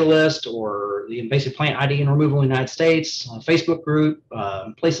iNaturalist or the Invasive Plant ID and Removal in the United States, Facebook group,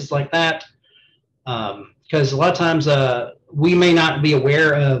 places like that. Because a lot of times we may not be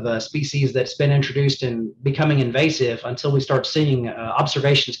aware of a species that's been introduced and becoming invasive until we start seeing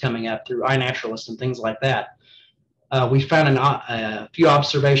observations coming up through iNaturalist and things like that. We found a few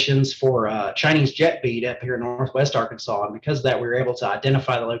observations for Chinese jet bead up here in northwest Arkansas, and because of that, we were able to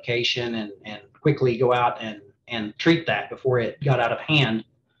identify the location and quickly go out and treat that before it got out of hand.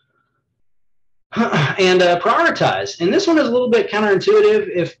 And prioritize. And this one is a little bit counterintuitive.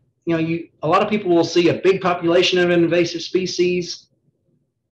 If a lot of people will see a big population of invasive species,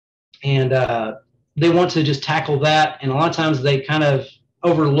 and they want to just tackle that, and a lot of times they kind of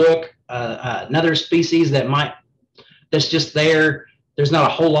overlook another species that's just there. There's not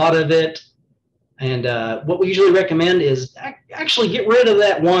a whole lot of it, and what we usually recommend is actually get rid of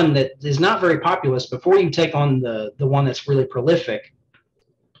that one that is not very populous before you take on the one that's really prolific.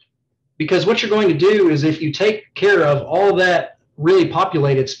 Because what you're going to do is, if you take care of all that really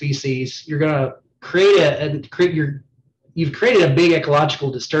populated species, you're going to you've created a big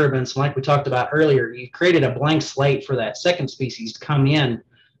ecological disturbance. Like we talked about earlier, you created a blank slate for that second species to come in,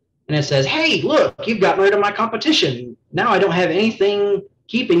 and it says, hey, look, you've gotten rid of my competition. Now I don't have anything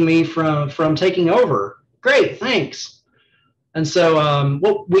keeping me from taking over. Great, thanks. And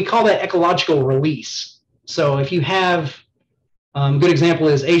so we call that ecological release. So if you have good example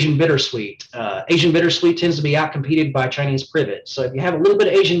is Asian bittersweet. Asian bittersweet tends to be outcompeted by Chinese privet. So if you have a little bit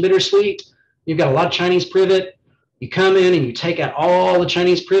of Asian bittersweet, you've got a lot of Chinese privet, you come in and you take out all the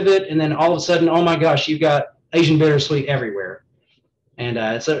Chinese privet, and then all of a sudden, oh my gosh, you've got Asian bittersweet everywhere. And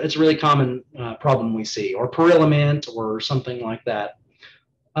it's a really common problem we see, or perillament or something like that.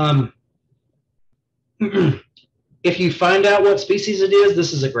 If you find out what species it is,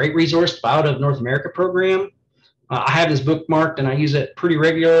 this is a great resource, the Bio of North America program. I have this bookmarked and I use it pretty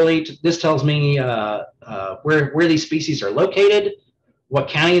regularly. This tells me where these species are located, what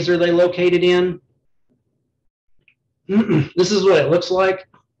counties are they located in. This is what it looks like.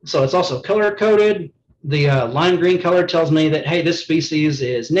 So it's also color coded. The lime green color tells me that, hey, this species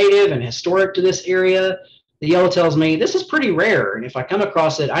is native and historic to this area. The yellow tells me this is pretty rare, and if I come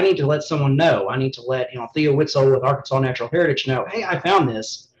across it, I need to let someone know. I need to let Theo Witzel with Arkansas Natural Heritage know, hey, I found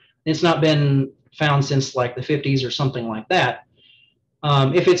this. It's not been found since like the 50s or something like that.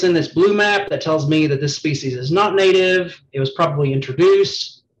 If it's in this blue map, that tells me that this species is not native. It was probably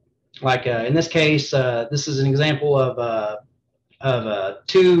introduced. Like in this case, this is an example of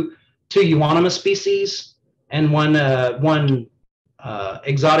two euonymus species and one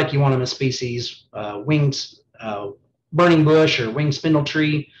exotic euonymus species, winged burning bush or winged spindle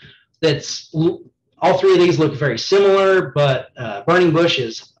tree. That's all three of these look very similar, but burning bush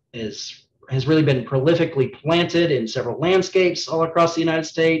has really been prolifically planted in several landscapes all across the United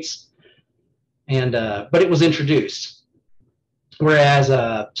States, and but it was introduced. Whereas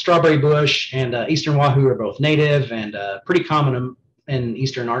strawberry bush and eastern wahoo are both native and pretty common in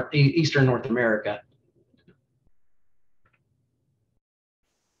eastern North America.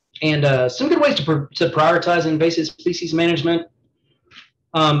 And some good ways to prioritize invasive species management.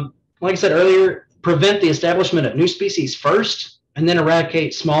 Like I said earlier, prevent the establishment of new species first, and then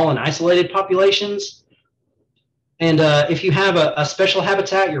eradicate small and isolated populations. And if you have a special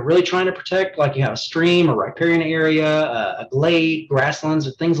habitat you're really trying to protect, like you have a stream, a riparian area, a glade, grasslands,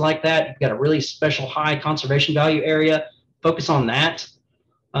 or things like that, you've got a really special high conservation value area, focus on that.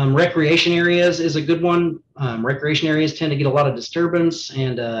 Recreation areas is a good one. Recreation areas tend to get a lot of disturbance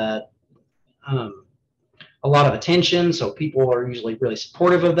and a lot of attention, so people are usually really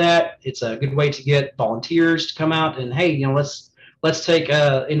supportive of that. It's a good way to get volunteers to come out and, hey, let's take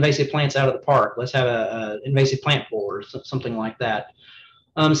invasive plants out of the park. Let's have a invasive plant pool or something like that.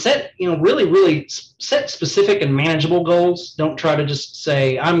 Set really set specific and manageable goals. Don't try to just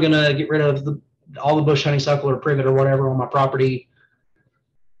say I'm gonna get rid of all the bush honeysuckle or privet or whatever on my property.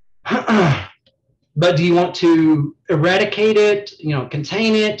 But do you want to eradicate it,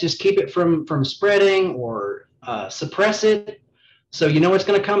 contain it, just keep it from spreading, or suppress it? So it's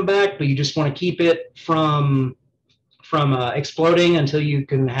going to come back, but you just want to keep it from exploding until you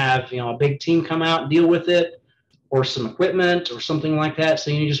can have a big team come out and deal with it, or some equipment or something like that.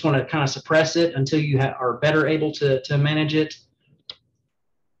 So you just want to kind of suppress it until you are better able to manage it.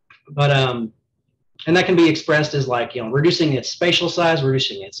 But and that can be expressed as like, reducing its spatial size,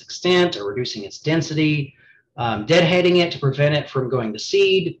 reducing its extent, or reducing its density, deadheading it to prevent it from going to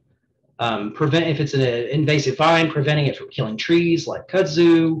seed, if it's an invasive vine, preventing it from killing trees like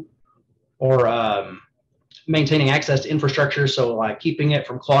kudzu, or maintaining access to infrastructure, so like keeping it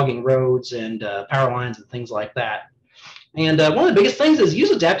from clogging roads and power lines and things like that. And one of the biggest things is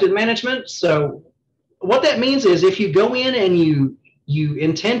use adaptive management. So what that means is if you go in and you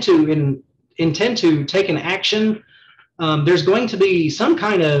intend to take an action, there's going to be some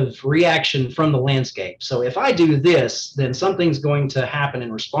kind of reaction from the landscape. So if I do this, then something's going to happen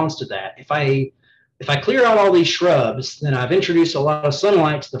in response to that. If I clear out all these shrubs, then I've introduced a lot of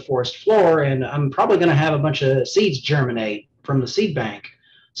sunlight to the forest floor, and I'm probably going to have a bunch of seeds germinate from the seed bank.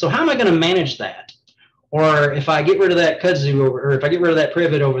 So how am I going to manage that? Or if I get rid of that kudzu or if I get rid of that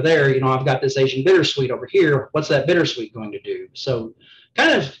privet over there, I've got this Asian bittersweet over here. What's that bittersweet going to do? So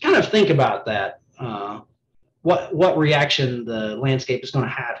kind of think about that. What reaction the landscape is going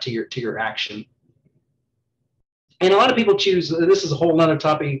to have to your action. And a lot of people choose, this is a whole nother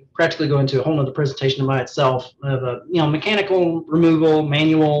topic, practically go into a whole nother presentation by itself, of mechanical removal,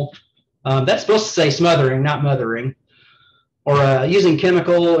 manual. That's supposed to say smothering, not mothering. Or using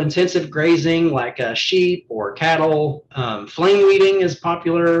chemical intensive grazing like sheep or cattle. Flame weeding is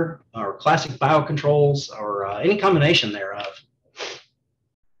popular, or classic biocontrols, or any combination thereof.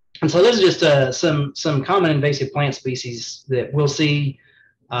 And so this is just some common invasive plant species that we'll see.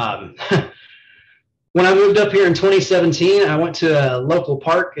 When I moved up here in 2017, I went to a local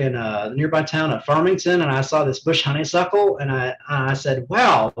park in the nearby town of Farmington, and I saw this bush honeysuckle, and I said,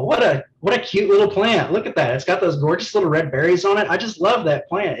 "Wow, what a cute little plant! Look at that! It's got those gorgeous little red berries on it. I just love that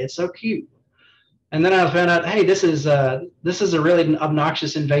plant. It's so cute." And then I found out, hey, this is a really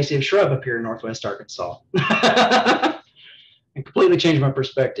obnoxious invasive shrub up here in Northwest Arkansas. And completely changed my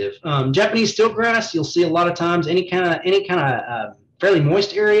perspective. Japanese stiltgrass, you'll see a lot of times any kind of fairly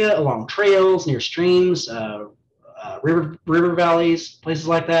moist area along trails, near streams, river valleys, places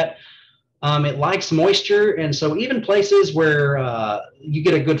like that. It likes moisture, and so even places where you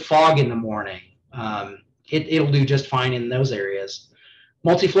get a good fog in the morning, it'll do just fine in those areas.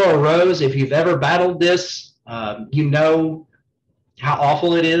 Multiflora rose, if you've ever battled this, you know how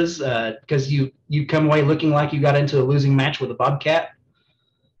awful it is, because you come away looking like you got into a losing match with a bobcat.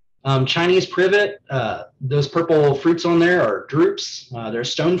 Chinese privet, those purple fruits on there are drupes. They're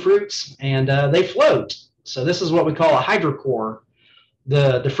stone fruits, and they float. So this is what we call a hydrocore.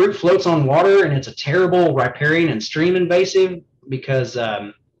 The fruit floats on water, and it's a terrible riparian and stream invasive because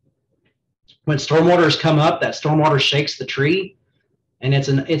when stormwaters come up, that stormwater shakes the tree, and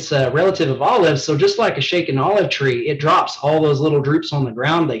it's a relative of olives. So just like a shaken olive tree, it drops all those little droops on the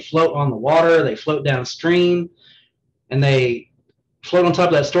ground. They float on the water, they float downstream, and they float on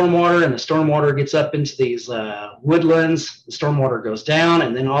top of that stormwater, and the stormwater gets up into these woodlands. The stormwater goes down,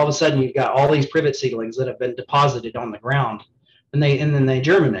 and then all of a sudden you've got all these privet seedlings that have been deposited on the ground, and then they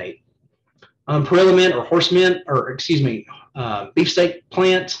germinate. Perilliment or horse mint, or excuse me, beefsteak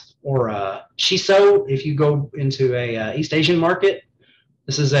plant, or shiso if you go into a East Asian market.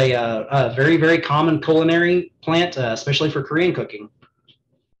 This is a very, very common culinary plant, especially for Korean cooking.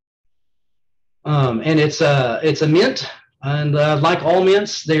 And it's a mint, and like all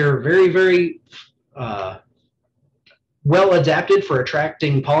mints, they're very, very well adapted for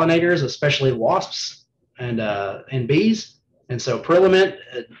attracting pollinators, especially wasps and bees. And so perilliment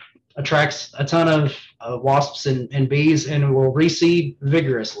attracts a ton of wasps and bees, and will reseed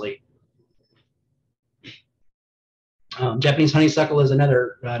vigorously. Japanese honeysuckle is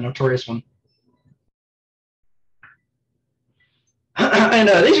another notorious one. And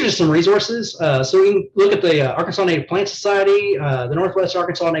these are just some resources. So we can look at the Arkansas Native Plant Society. The Northwest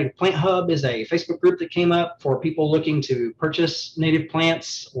Arkansas Native Plant Hub is a Facebook group that came up for people looking to purchase native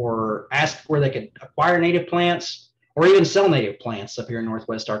plants or ask where they could acquire native plants or even sell native plants up here in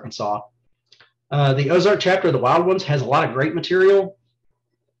Northwest Arkansas. The Ozark chapter of the Wild Ones has a lot of great material,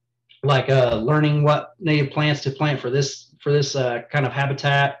 like learning what native plants to plant for this kind of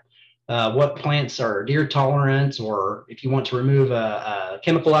habitat. What plants are deer tolerant, or if you want to remove a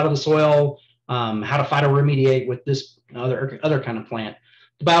chemical out of the soil, how to phytoremediate with this other kind of plant.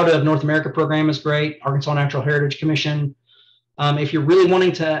 The Biota of North America program is great. Arkansas Natural Heritage Commission. If you're really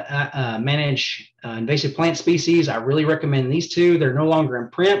wanting to manage invasive plant species, I really recommend these two. They're no longer in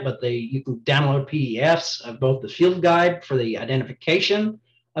print, but you can download PDFs of both the field guide for the identification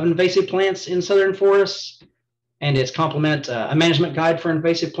of invasive plants in southern forests, and its complement a management guide for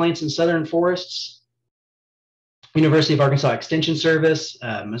invasive plants in southern forests. University of Arkansas Extension Service,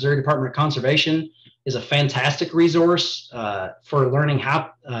 Missouri Department of Conservation is a fantastic resource for learning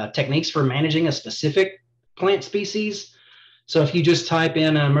how techniques for managing a specific plant species. So if you just type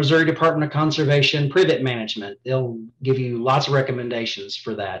in Missouri Department of Conservation privet management, they'll give you lots of recommendations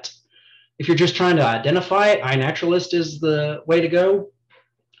for that. If you're just trying to identify it, iNaturalist is the way to go,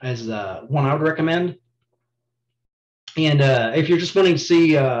 as one I would recommend. And if you're just wanting to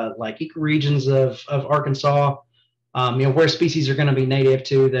see like ecoregions of Arkansas, where species are going to be native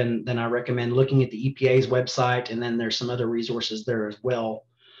to, then I recommend looking at the EPA's website, and then there's some other resources there as well.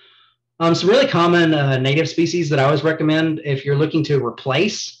 Some really common native species that I always recommend if you're looking to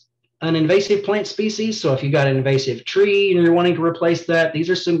replace an invasive plant species. So if you've got an invasive tree and you're wanting to replace that,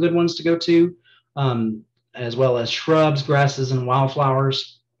 these are some good ones to go to, as well as shrubs, grasses, and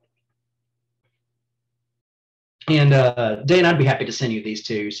wildflowers. And Dan, I'd be happy to send you these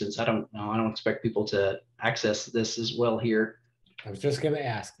two, since I don't expect people to access this as well here. I was just going to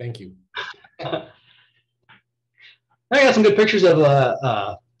ask. Thank you. I got some good pictures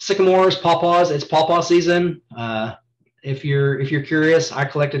of sycamores, pawpaws. It's pawpaw season. If you're curious, I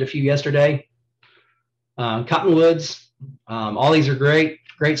collected a few yesterday. Cottonwoods. All these are great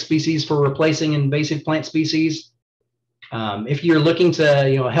species for replacing invasive plant species. If you're looking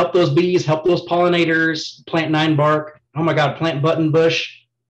to help those bees, help those pollinators, plant 9-bark. Oh my God, plant buttonbush.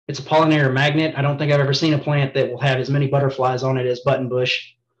 It's a pollinator magnet. I don't think I've ever seen a plant that will have as many butterflies on it as buttonbush.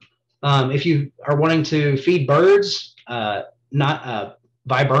 If you are wanting to feed birds, not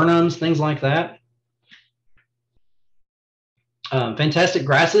viburnums, things like that. Fantastic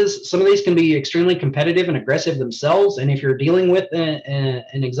grasses. Some of these can be extremely competitive and aggressive themselves. And if you're dealing with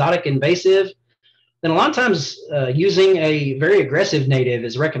an exotic invasive, then a lot of times using a very aggressive native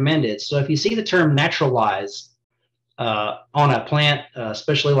is recommended. So if you see the term naturalize on a plant,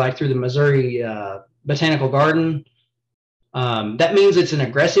 especially like through the Missouri Botanical Garden, that means it's an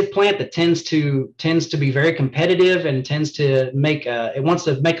aggressive plant that tends to be very competitive and tends to make it wants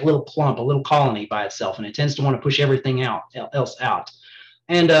to make a little clump, a little colony by itself, and it tends to want to push everything else out.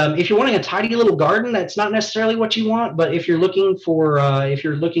 And if you're wanting a tidy little garden, that's not necessarily what you want. But if you're looking for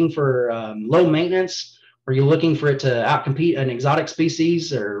low maintenance, or you're looking for it to outcompete an exotic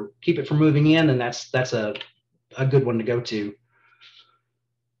species or keep it from moving in, then that's a good one to go to.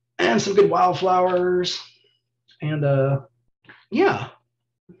 And some good wildflowers, and yeah,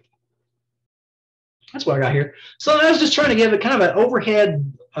 that's what I got here. So I was just trying to give it kind of an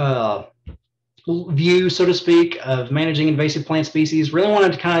overhead view, so to speak, of managing invasive plant species. Really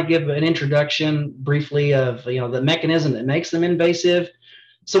wanted to kind of give an introduction briefly of, the mechanism that makes them invasive.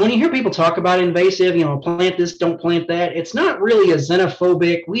 So when you hear people talk about invasive, plant this, don't plant that, it's not really a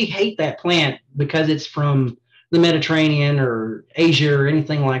xenophobic, we hate that plant because it's from the Mediterranean or Asia or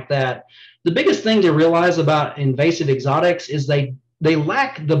anything like that. The biggest thing to realize about invasive exotics is they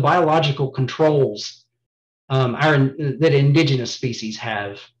lack the biological controls that indigenous species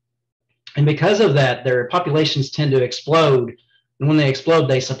have. And because of that, their populations tend to explode. And when they explode,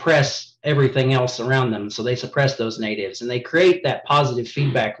 they suppress everything else around them. So they suppress those natives, and they create that positive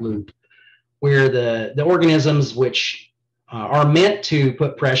feedback loop where the organisms which are meant to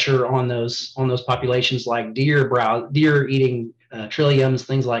put pressure on those populations, like deer eating trilliums,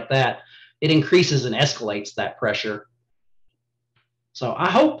 things like that, it increases and escalates that pressure. So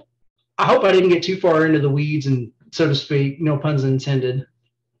I hope I didn't get too far into the weeds, and so to speak, no puns intended.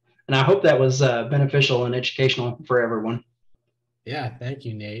 And I hope that was beneficial and educational for everyone. Yeah, thank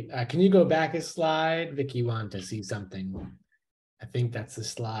you, Nate. Can you go back a slide? Vicky wanted to see something. I think that's the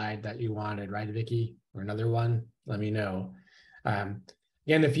slide that you wanted, right, Vicky? Or another one? Let me know. Again,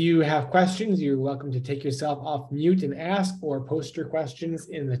 if you have questions, you're welcome to take yourself off mute and ask, or post your questions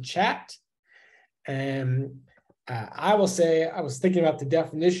in the chat. And I will say, I was thinking about the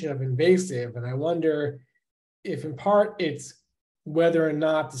definition of invasive, and I wonder if in part it's whether or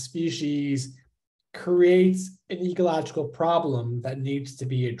not the species creates an ecological problem that needs to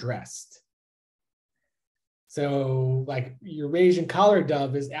be addressed. So like Eurasian collared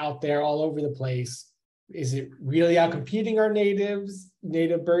dove is out there all over the place. Is it really out competing our native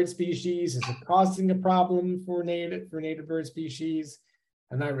bird species? Is it causing a problem for native bird species?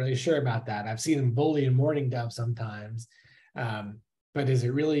 I'm not really sure about that. I've seen them bully a mourning dove sometimes. But is it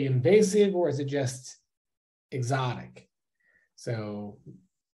really invasive, or is it just exotic? So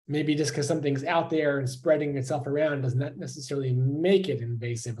maybe just because something's out there and spreading itself around does not necessarily make it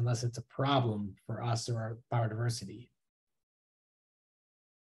invasive unless it's a problem for us or our biodiversity.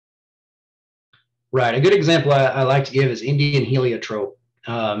 Right. A good example I like to give is Indian heliotrope.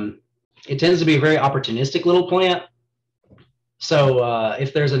 It tends to be a very opportunistic little plant. So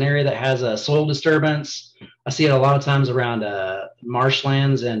if there's an area that has a soil disturbance, I see it a lot of times around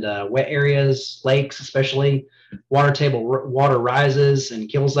marshlands and wet areas, lakes especially. Water rises and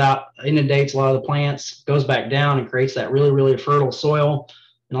kills out, inundates a lot of the plants, goes back down and creates that really, really fertile soil.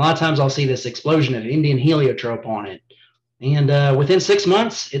 And a lot of times I'll see this explosion of Indian heliotrope on it. And within 6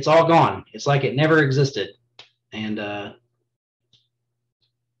 months, it's all gone. It's like it never existed. But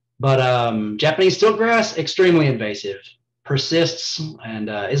Japanese stiltgrass, extremely invasive, persists and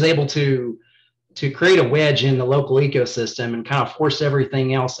is able to create a wedge in the local ecosystem and kind of force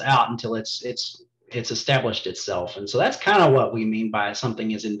everything else out until it's established itself. And so that's kind of what we mean by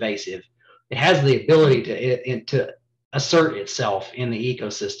something is invasive. It has the ability to assert itself in the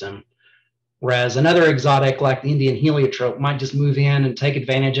ecosystem. Whereas another exotic like the Indian heliotrope might just move in and take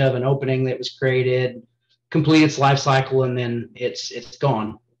advantage of an opening that was created, complete its life cycle, and then it's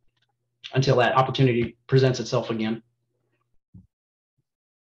gone until that opportunity presents itself again.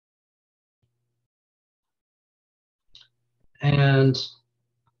 And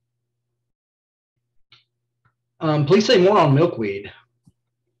please say more on milkweed.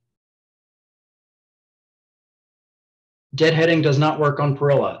 Deadheading does not work on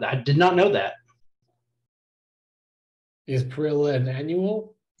perilla. I did not know that. Is perilla an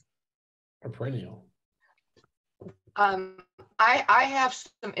annual or perennial? I have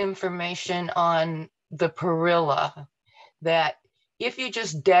some information on the perilla that if you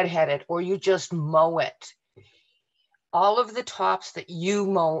just deadhead it or you just mow it, all of the tops that you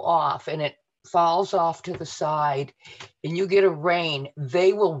mow off and it falls off to the side and you get a rain,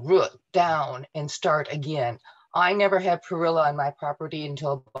 they will root down and start again. I never had perilla on my property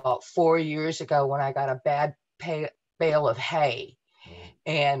until about 4 years ago when I got a bad bale of hay.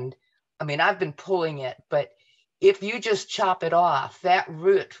 And I mean, I've been pulling it, but if you just chop it off, that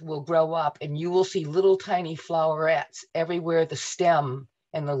root will grow up and you will see little tiny flowerets everywhere the stem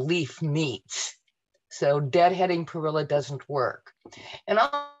and the leaf meets. So deadheading perilla doesn't work. And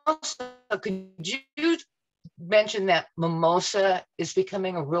also, could you mention that mimosa is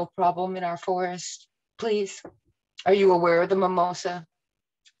becoming a real problem in our forest, please? Are you aware of the mimosa?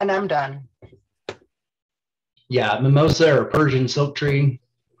 And I'm done. Yeah, mimosa or Persian silk tree,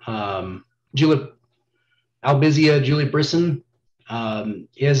 julep, Albizia julibrisson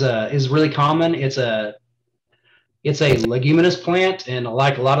is really common. It's a leguminous plant, and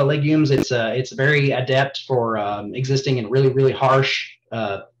like a lot of legumes, it's very adept for existing in really, really harsh,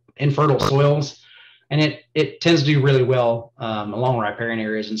 infertile soils, and it tends to do really well along riparian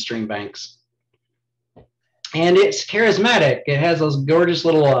areas and stream banks. and it's charismatic. It has those gorgeous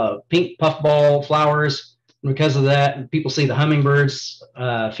little pink puffball flowers. And because of that, people see the hummingbirds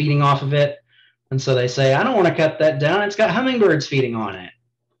feeding off of it. And so they say, I don't want to cut that down. It's got hummingbirds feeding on it.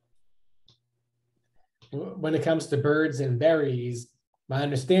 When it comes to birds and berries, my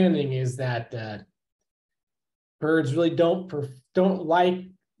understanding is that birds really don't like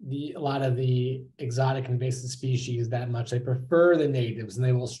a lot of the exotic invasive species that much. They prefer the natives, and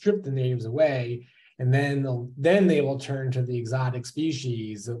they will strip the natives away, and then they will turn to the exotic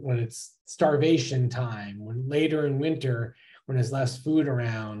species when it's starvation time, when later in winter, when there's less food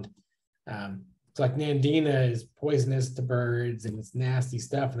around. It's like Nandina is poisonous to birds and it's nasty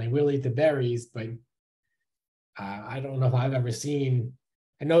stuff, and they will eat the berries, but I don't know if I've ever seen.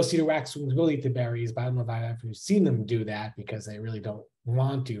 I know cedar waxwings will eat the berries, but I don't know if I've ever seen them do that because they really don't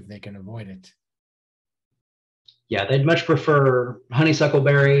want to if they can avoid it. Yeah, they'd much prefer honeysuckle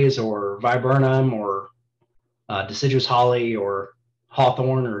berries or viburnum or deciduous holly or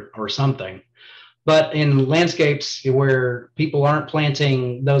hawthorn or something. But in landscapes where people aren't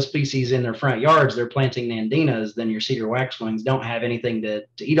planting those species in their front yards, they're planting Nandinas, then your cedar waxwings don't have anything to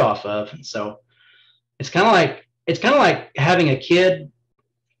eat off of. And so it's kind of like having a kid,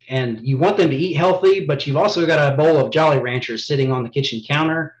 and you want them to eat healthy, but you've also got a bowl of Jolly Ranchers sitting on the kitchen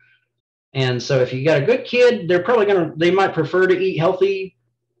counter. And so if you got a good kid, they might prefer to eat healthy,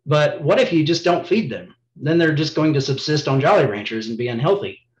 but what if you just don't feed them? Then they're just going to subsist on Jolly Ranchers and be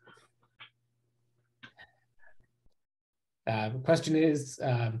unhealthy. The question is,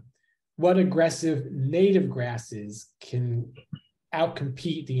 what aggressive native grasses can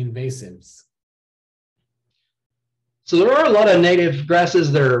outcompete the invasives? So there are a lot of native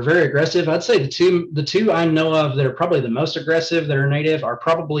grasses that are very aggressive. I'd say the two I know of that are probably the most aggressive that are native are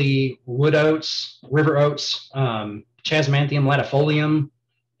probably wood oats, river oats, Chasmanthium latifolium,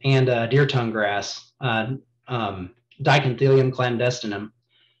 and deer tongue grass, Dicanthelium clandestinum.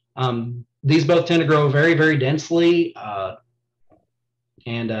 These both tend to grow very, very densely.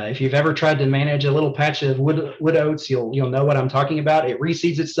 And if you've ever tried to manage a little patch of wood oats, you'll know what I'm talking about. It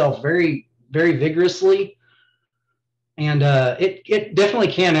reseeds itself very, very vigorously. And it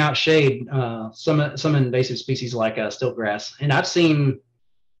definitely can outshade some invasive species like stiltgrass. And I've seen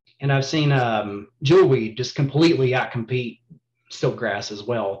jewelweed just completely outcompete stiltgrass as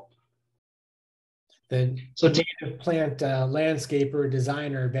well. The native plant landscaper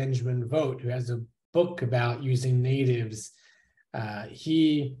designer Benjamin Vogt, who has a book about using natives,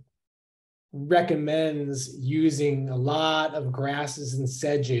 he recommends using a lot of grasses and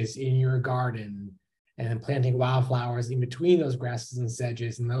sedges in your garden and planting wildflowers in between those grasses and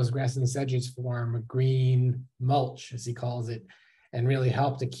sedges. And those grasses and sedges form a green mulch, as he calls it, and really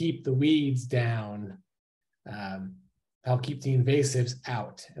help to keep the weeds down, help keep the invasives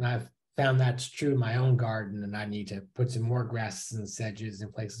out. And I've found that's true in my own garden, and I need to put some more grasses and sedges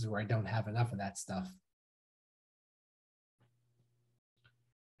in places where I don't have enough of that stuff.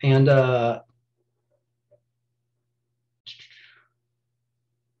 And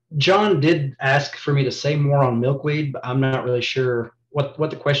John did ask for me to say more on milkweed, but I'm not really sure what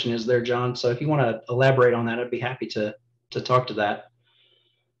the question is there, John. So if you want to elaborate on that, I'd be happy to talk to that.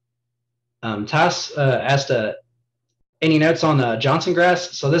 Tass asked any notes on Johnson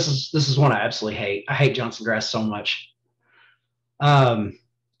grass. So this is one I absolutely hate. I hate Johnson grass so much.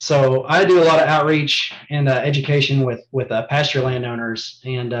 So I do a lot of outreach and education with pasture landowners,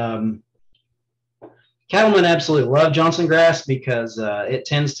 and cattlemen absolutely love Johnson grass because it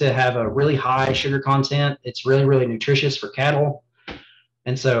tends to have a really high sugar content. It's really, really nutritious for cattle.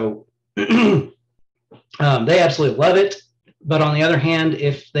 And so they absolutely love it. But on the other hand,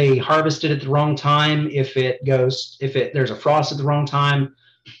 if they harvest it at the wrong time, if there's a frost at the wrong time,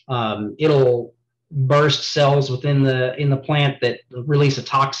 it'll burst cells within the plant that release a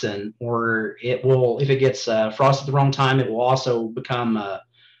toxin, or it will, if it gets frost at the wrong time, it will also become a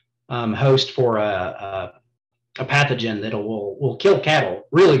host for a pathogen that will kill cattle.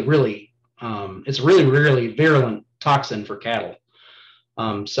 Really, it's really, really virulent toxin for cattle.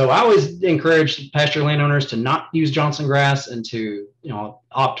 So I always encourage pasture landowners to not use Johnson grass and to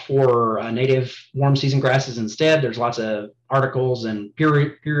opt for native warm season grasses instead. There's lots of articles and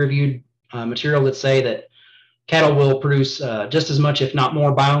peer-reviewed material that say that cattle will produce just as much, if not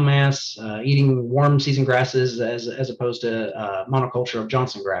more, biomass eating warm season grasses as opposed to monoculture of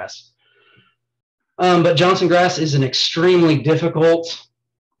Johnson grass. But Johnson grass is an extremely difficult,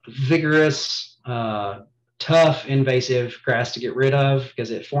 vigorous, tough invasive grass to get rid of because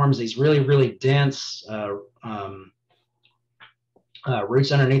it forms these really, really dense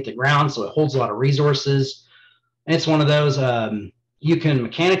roots underneath the ground. So it holds a lot of resources. And it's one of those, you can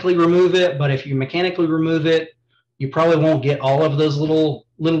mechanically remove it, but if you mechanically remove it, you probably won't get all of those little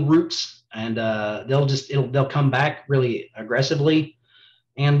roots, and they'll come back really aggressively.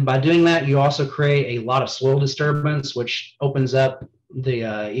 And by doing that, you also create a lot of soil disturbance, which opens up the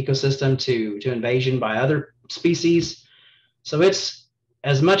ecosystem to invasion by other species. So it's,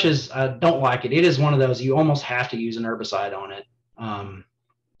 as much as I don't like it, it is one of those you almost have to use an herbicide on it.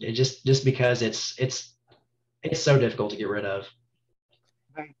 It just because it's so difficult to get rid of.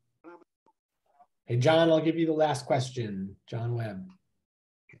 Hey, John, I'll give you the last question. John Webb.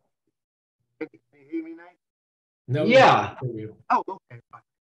 Can you hear me, Nate? No. Yeah. Oh, okay. Fine.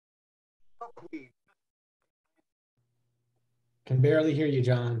 Can barely hear you,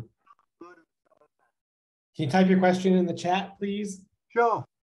 John. Can you type your question in the chat, please? Sure.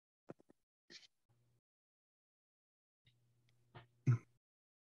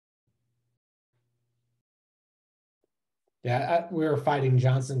 Yeah, we're fighting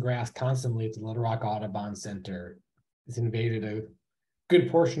Johnson grass constantly at the Little Rock Audubon Center. It's invaded a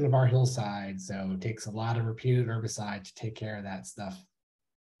good portion of our hillside, so it takes a lot of repeated herbicide to take care of that stuff.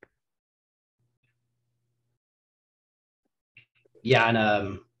 Yeah,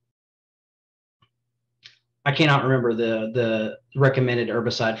 and I cannot remember the recommended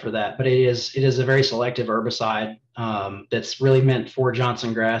herbicide for that, but it is a very selective herbicide that's really meant for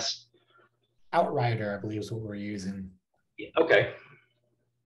Johnson grass. Outrider, I believe, is what we're using. Okay.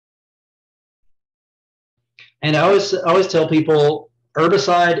 And I always tell people,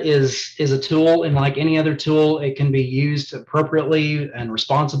 herbicide is a tool, and like any other tool, it can be used appropriately and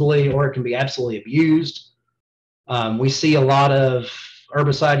responsibly, or it can be absolutely abused. We see a lot of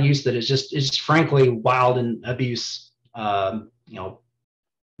herbicide use that is just frankly wild and abuse.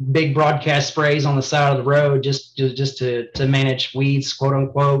 Big broadcast sprays on the side of the road just to manage weeds, quote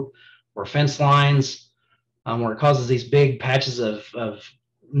unquote, or fence lines, where it causes these big patches of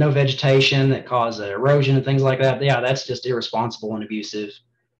no vegetation that cause erosion and things like that. Yeah, that's just irresponsible and abusive.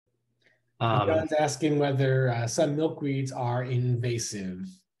 John's asking whether some milkweeds are invasive,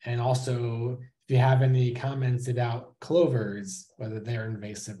 and also if you have any comments about clovers, whether they're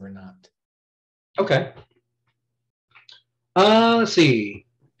invasive or not. Okay. Let's see.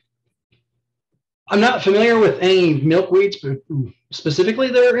 I'm not familiar with any milkweeds specifically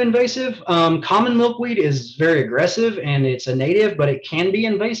that are invasive. Common milkweed is very aggressive and it's a native, but it can be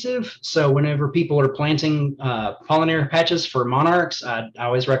invasive. So whenever people are planting pollinator patches for monarchs, I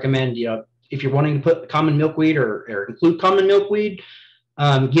always recommend, if you're wanting to put common milkweed or include common milkweed,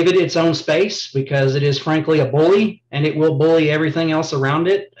 give it its own space, because it is frankly a bully and it will bully everything else around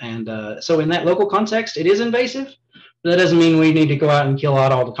it. And so in that local context, it is invasive. But that doesn't mean we need to go out and kill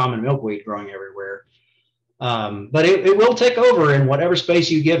out all the common milkweed growing everywhere. But it will take over in whatever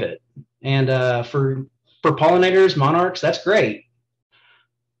space you give it. And for pollinators, monarchs, that's great.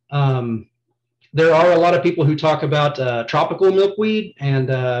 There are a lot of people who talk about tropical milkweed, and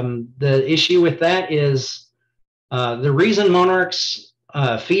the issue with that is the reason monarchs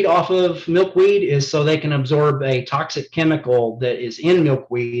feed off of milkweed is so they can absorb a toxic chemical that is in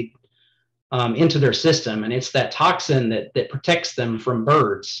milkweed into their system, and it's that toxin that protects them from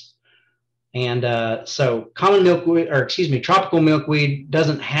birds. And so common milkweed, or excuse me, tropical milkweed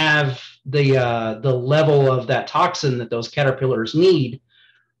doesn't have the level of that toxin that those caterpillars need.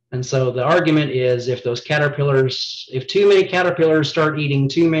 And so the argument is, if too many caterpillars start eating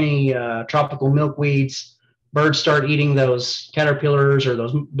too many tropical milkweeds, birds start eating those caterpillars, or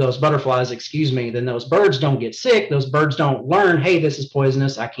those butterflies, excuse me, then those birds don't get sick. Those birds don't learn, hey, this is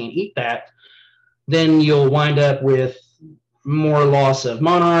poisonous, I can't eat that. Then you'll wind up with more loss of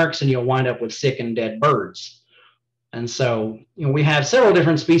monarchs, and you'll wind up with sick and dead birds. And so, we have several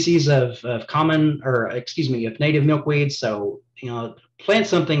different species of native milkweed. So, plant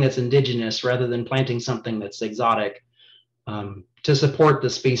something that's indigenous rather than planting something that's exotic, to support the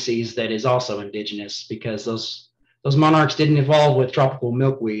species that is also indigenous, because those monarchs didn't evolve with tropical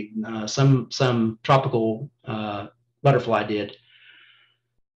milkweed. Some tropical butterfly did.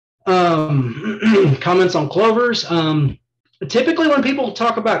 Comments on clovers. Typically, when people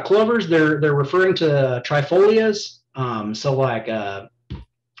talk about clovers, they're referring to trifolias. So like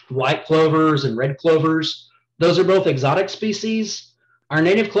white clovers and red clovers. Those are both exotic species. Our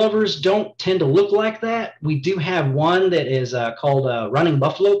native clovers don't tend to look like that. We do have one that is called running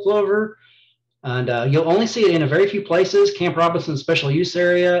buffalo clover, and you'll only see it in a very few places. Camp Robinson Special Use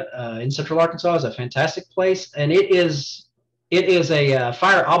Area in Central Arkansas is a fantastic place, and it is a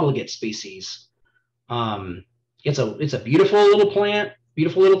fire obligate species. It's a beautiful little plant,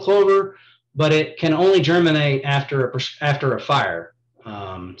 beautiful little clover, but it can only germinate after a fire.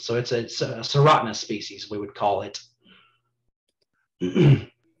 So it's a serotinous species, we would call it.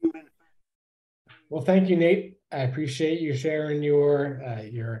 Well, thank you, Nate. I appreciate you sharing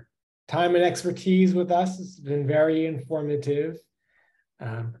your time and expertise with us. It's been very informative.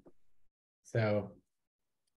 So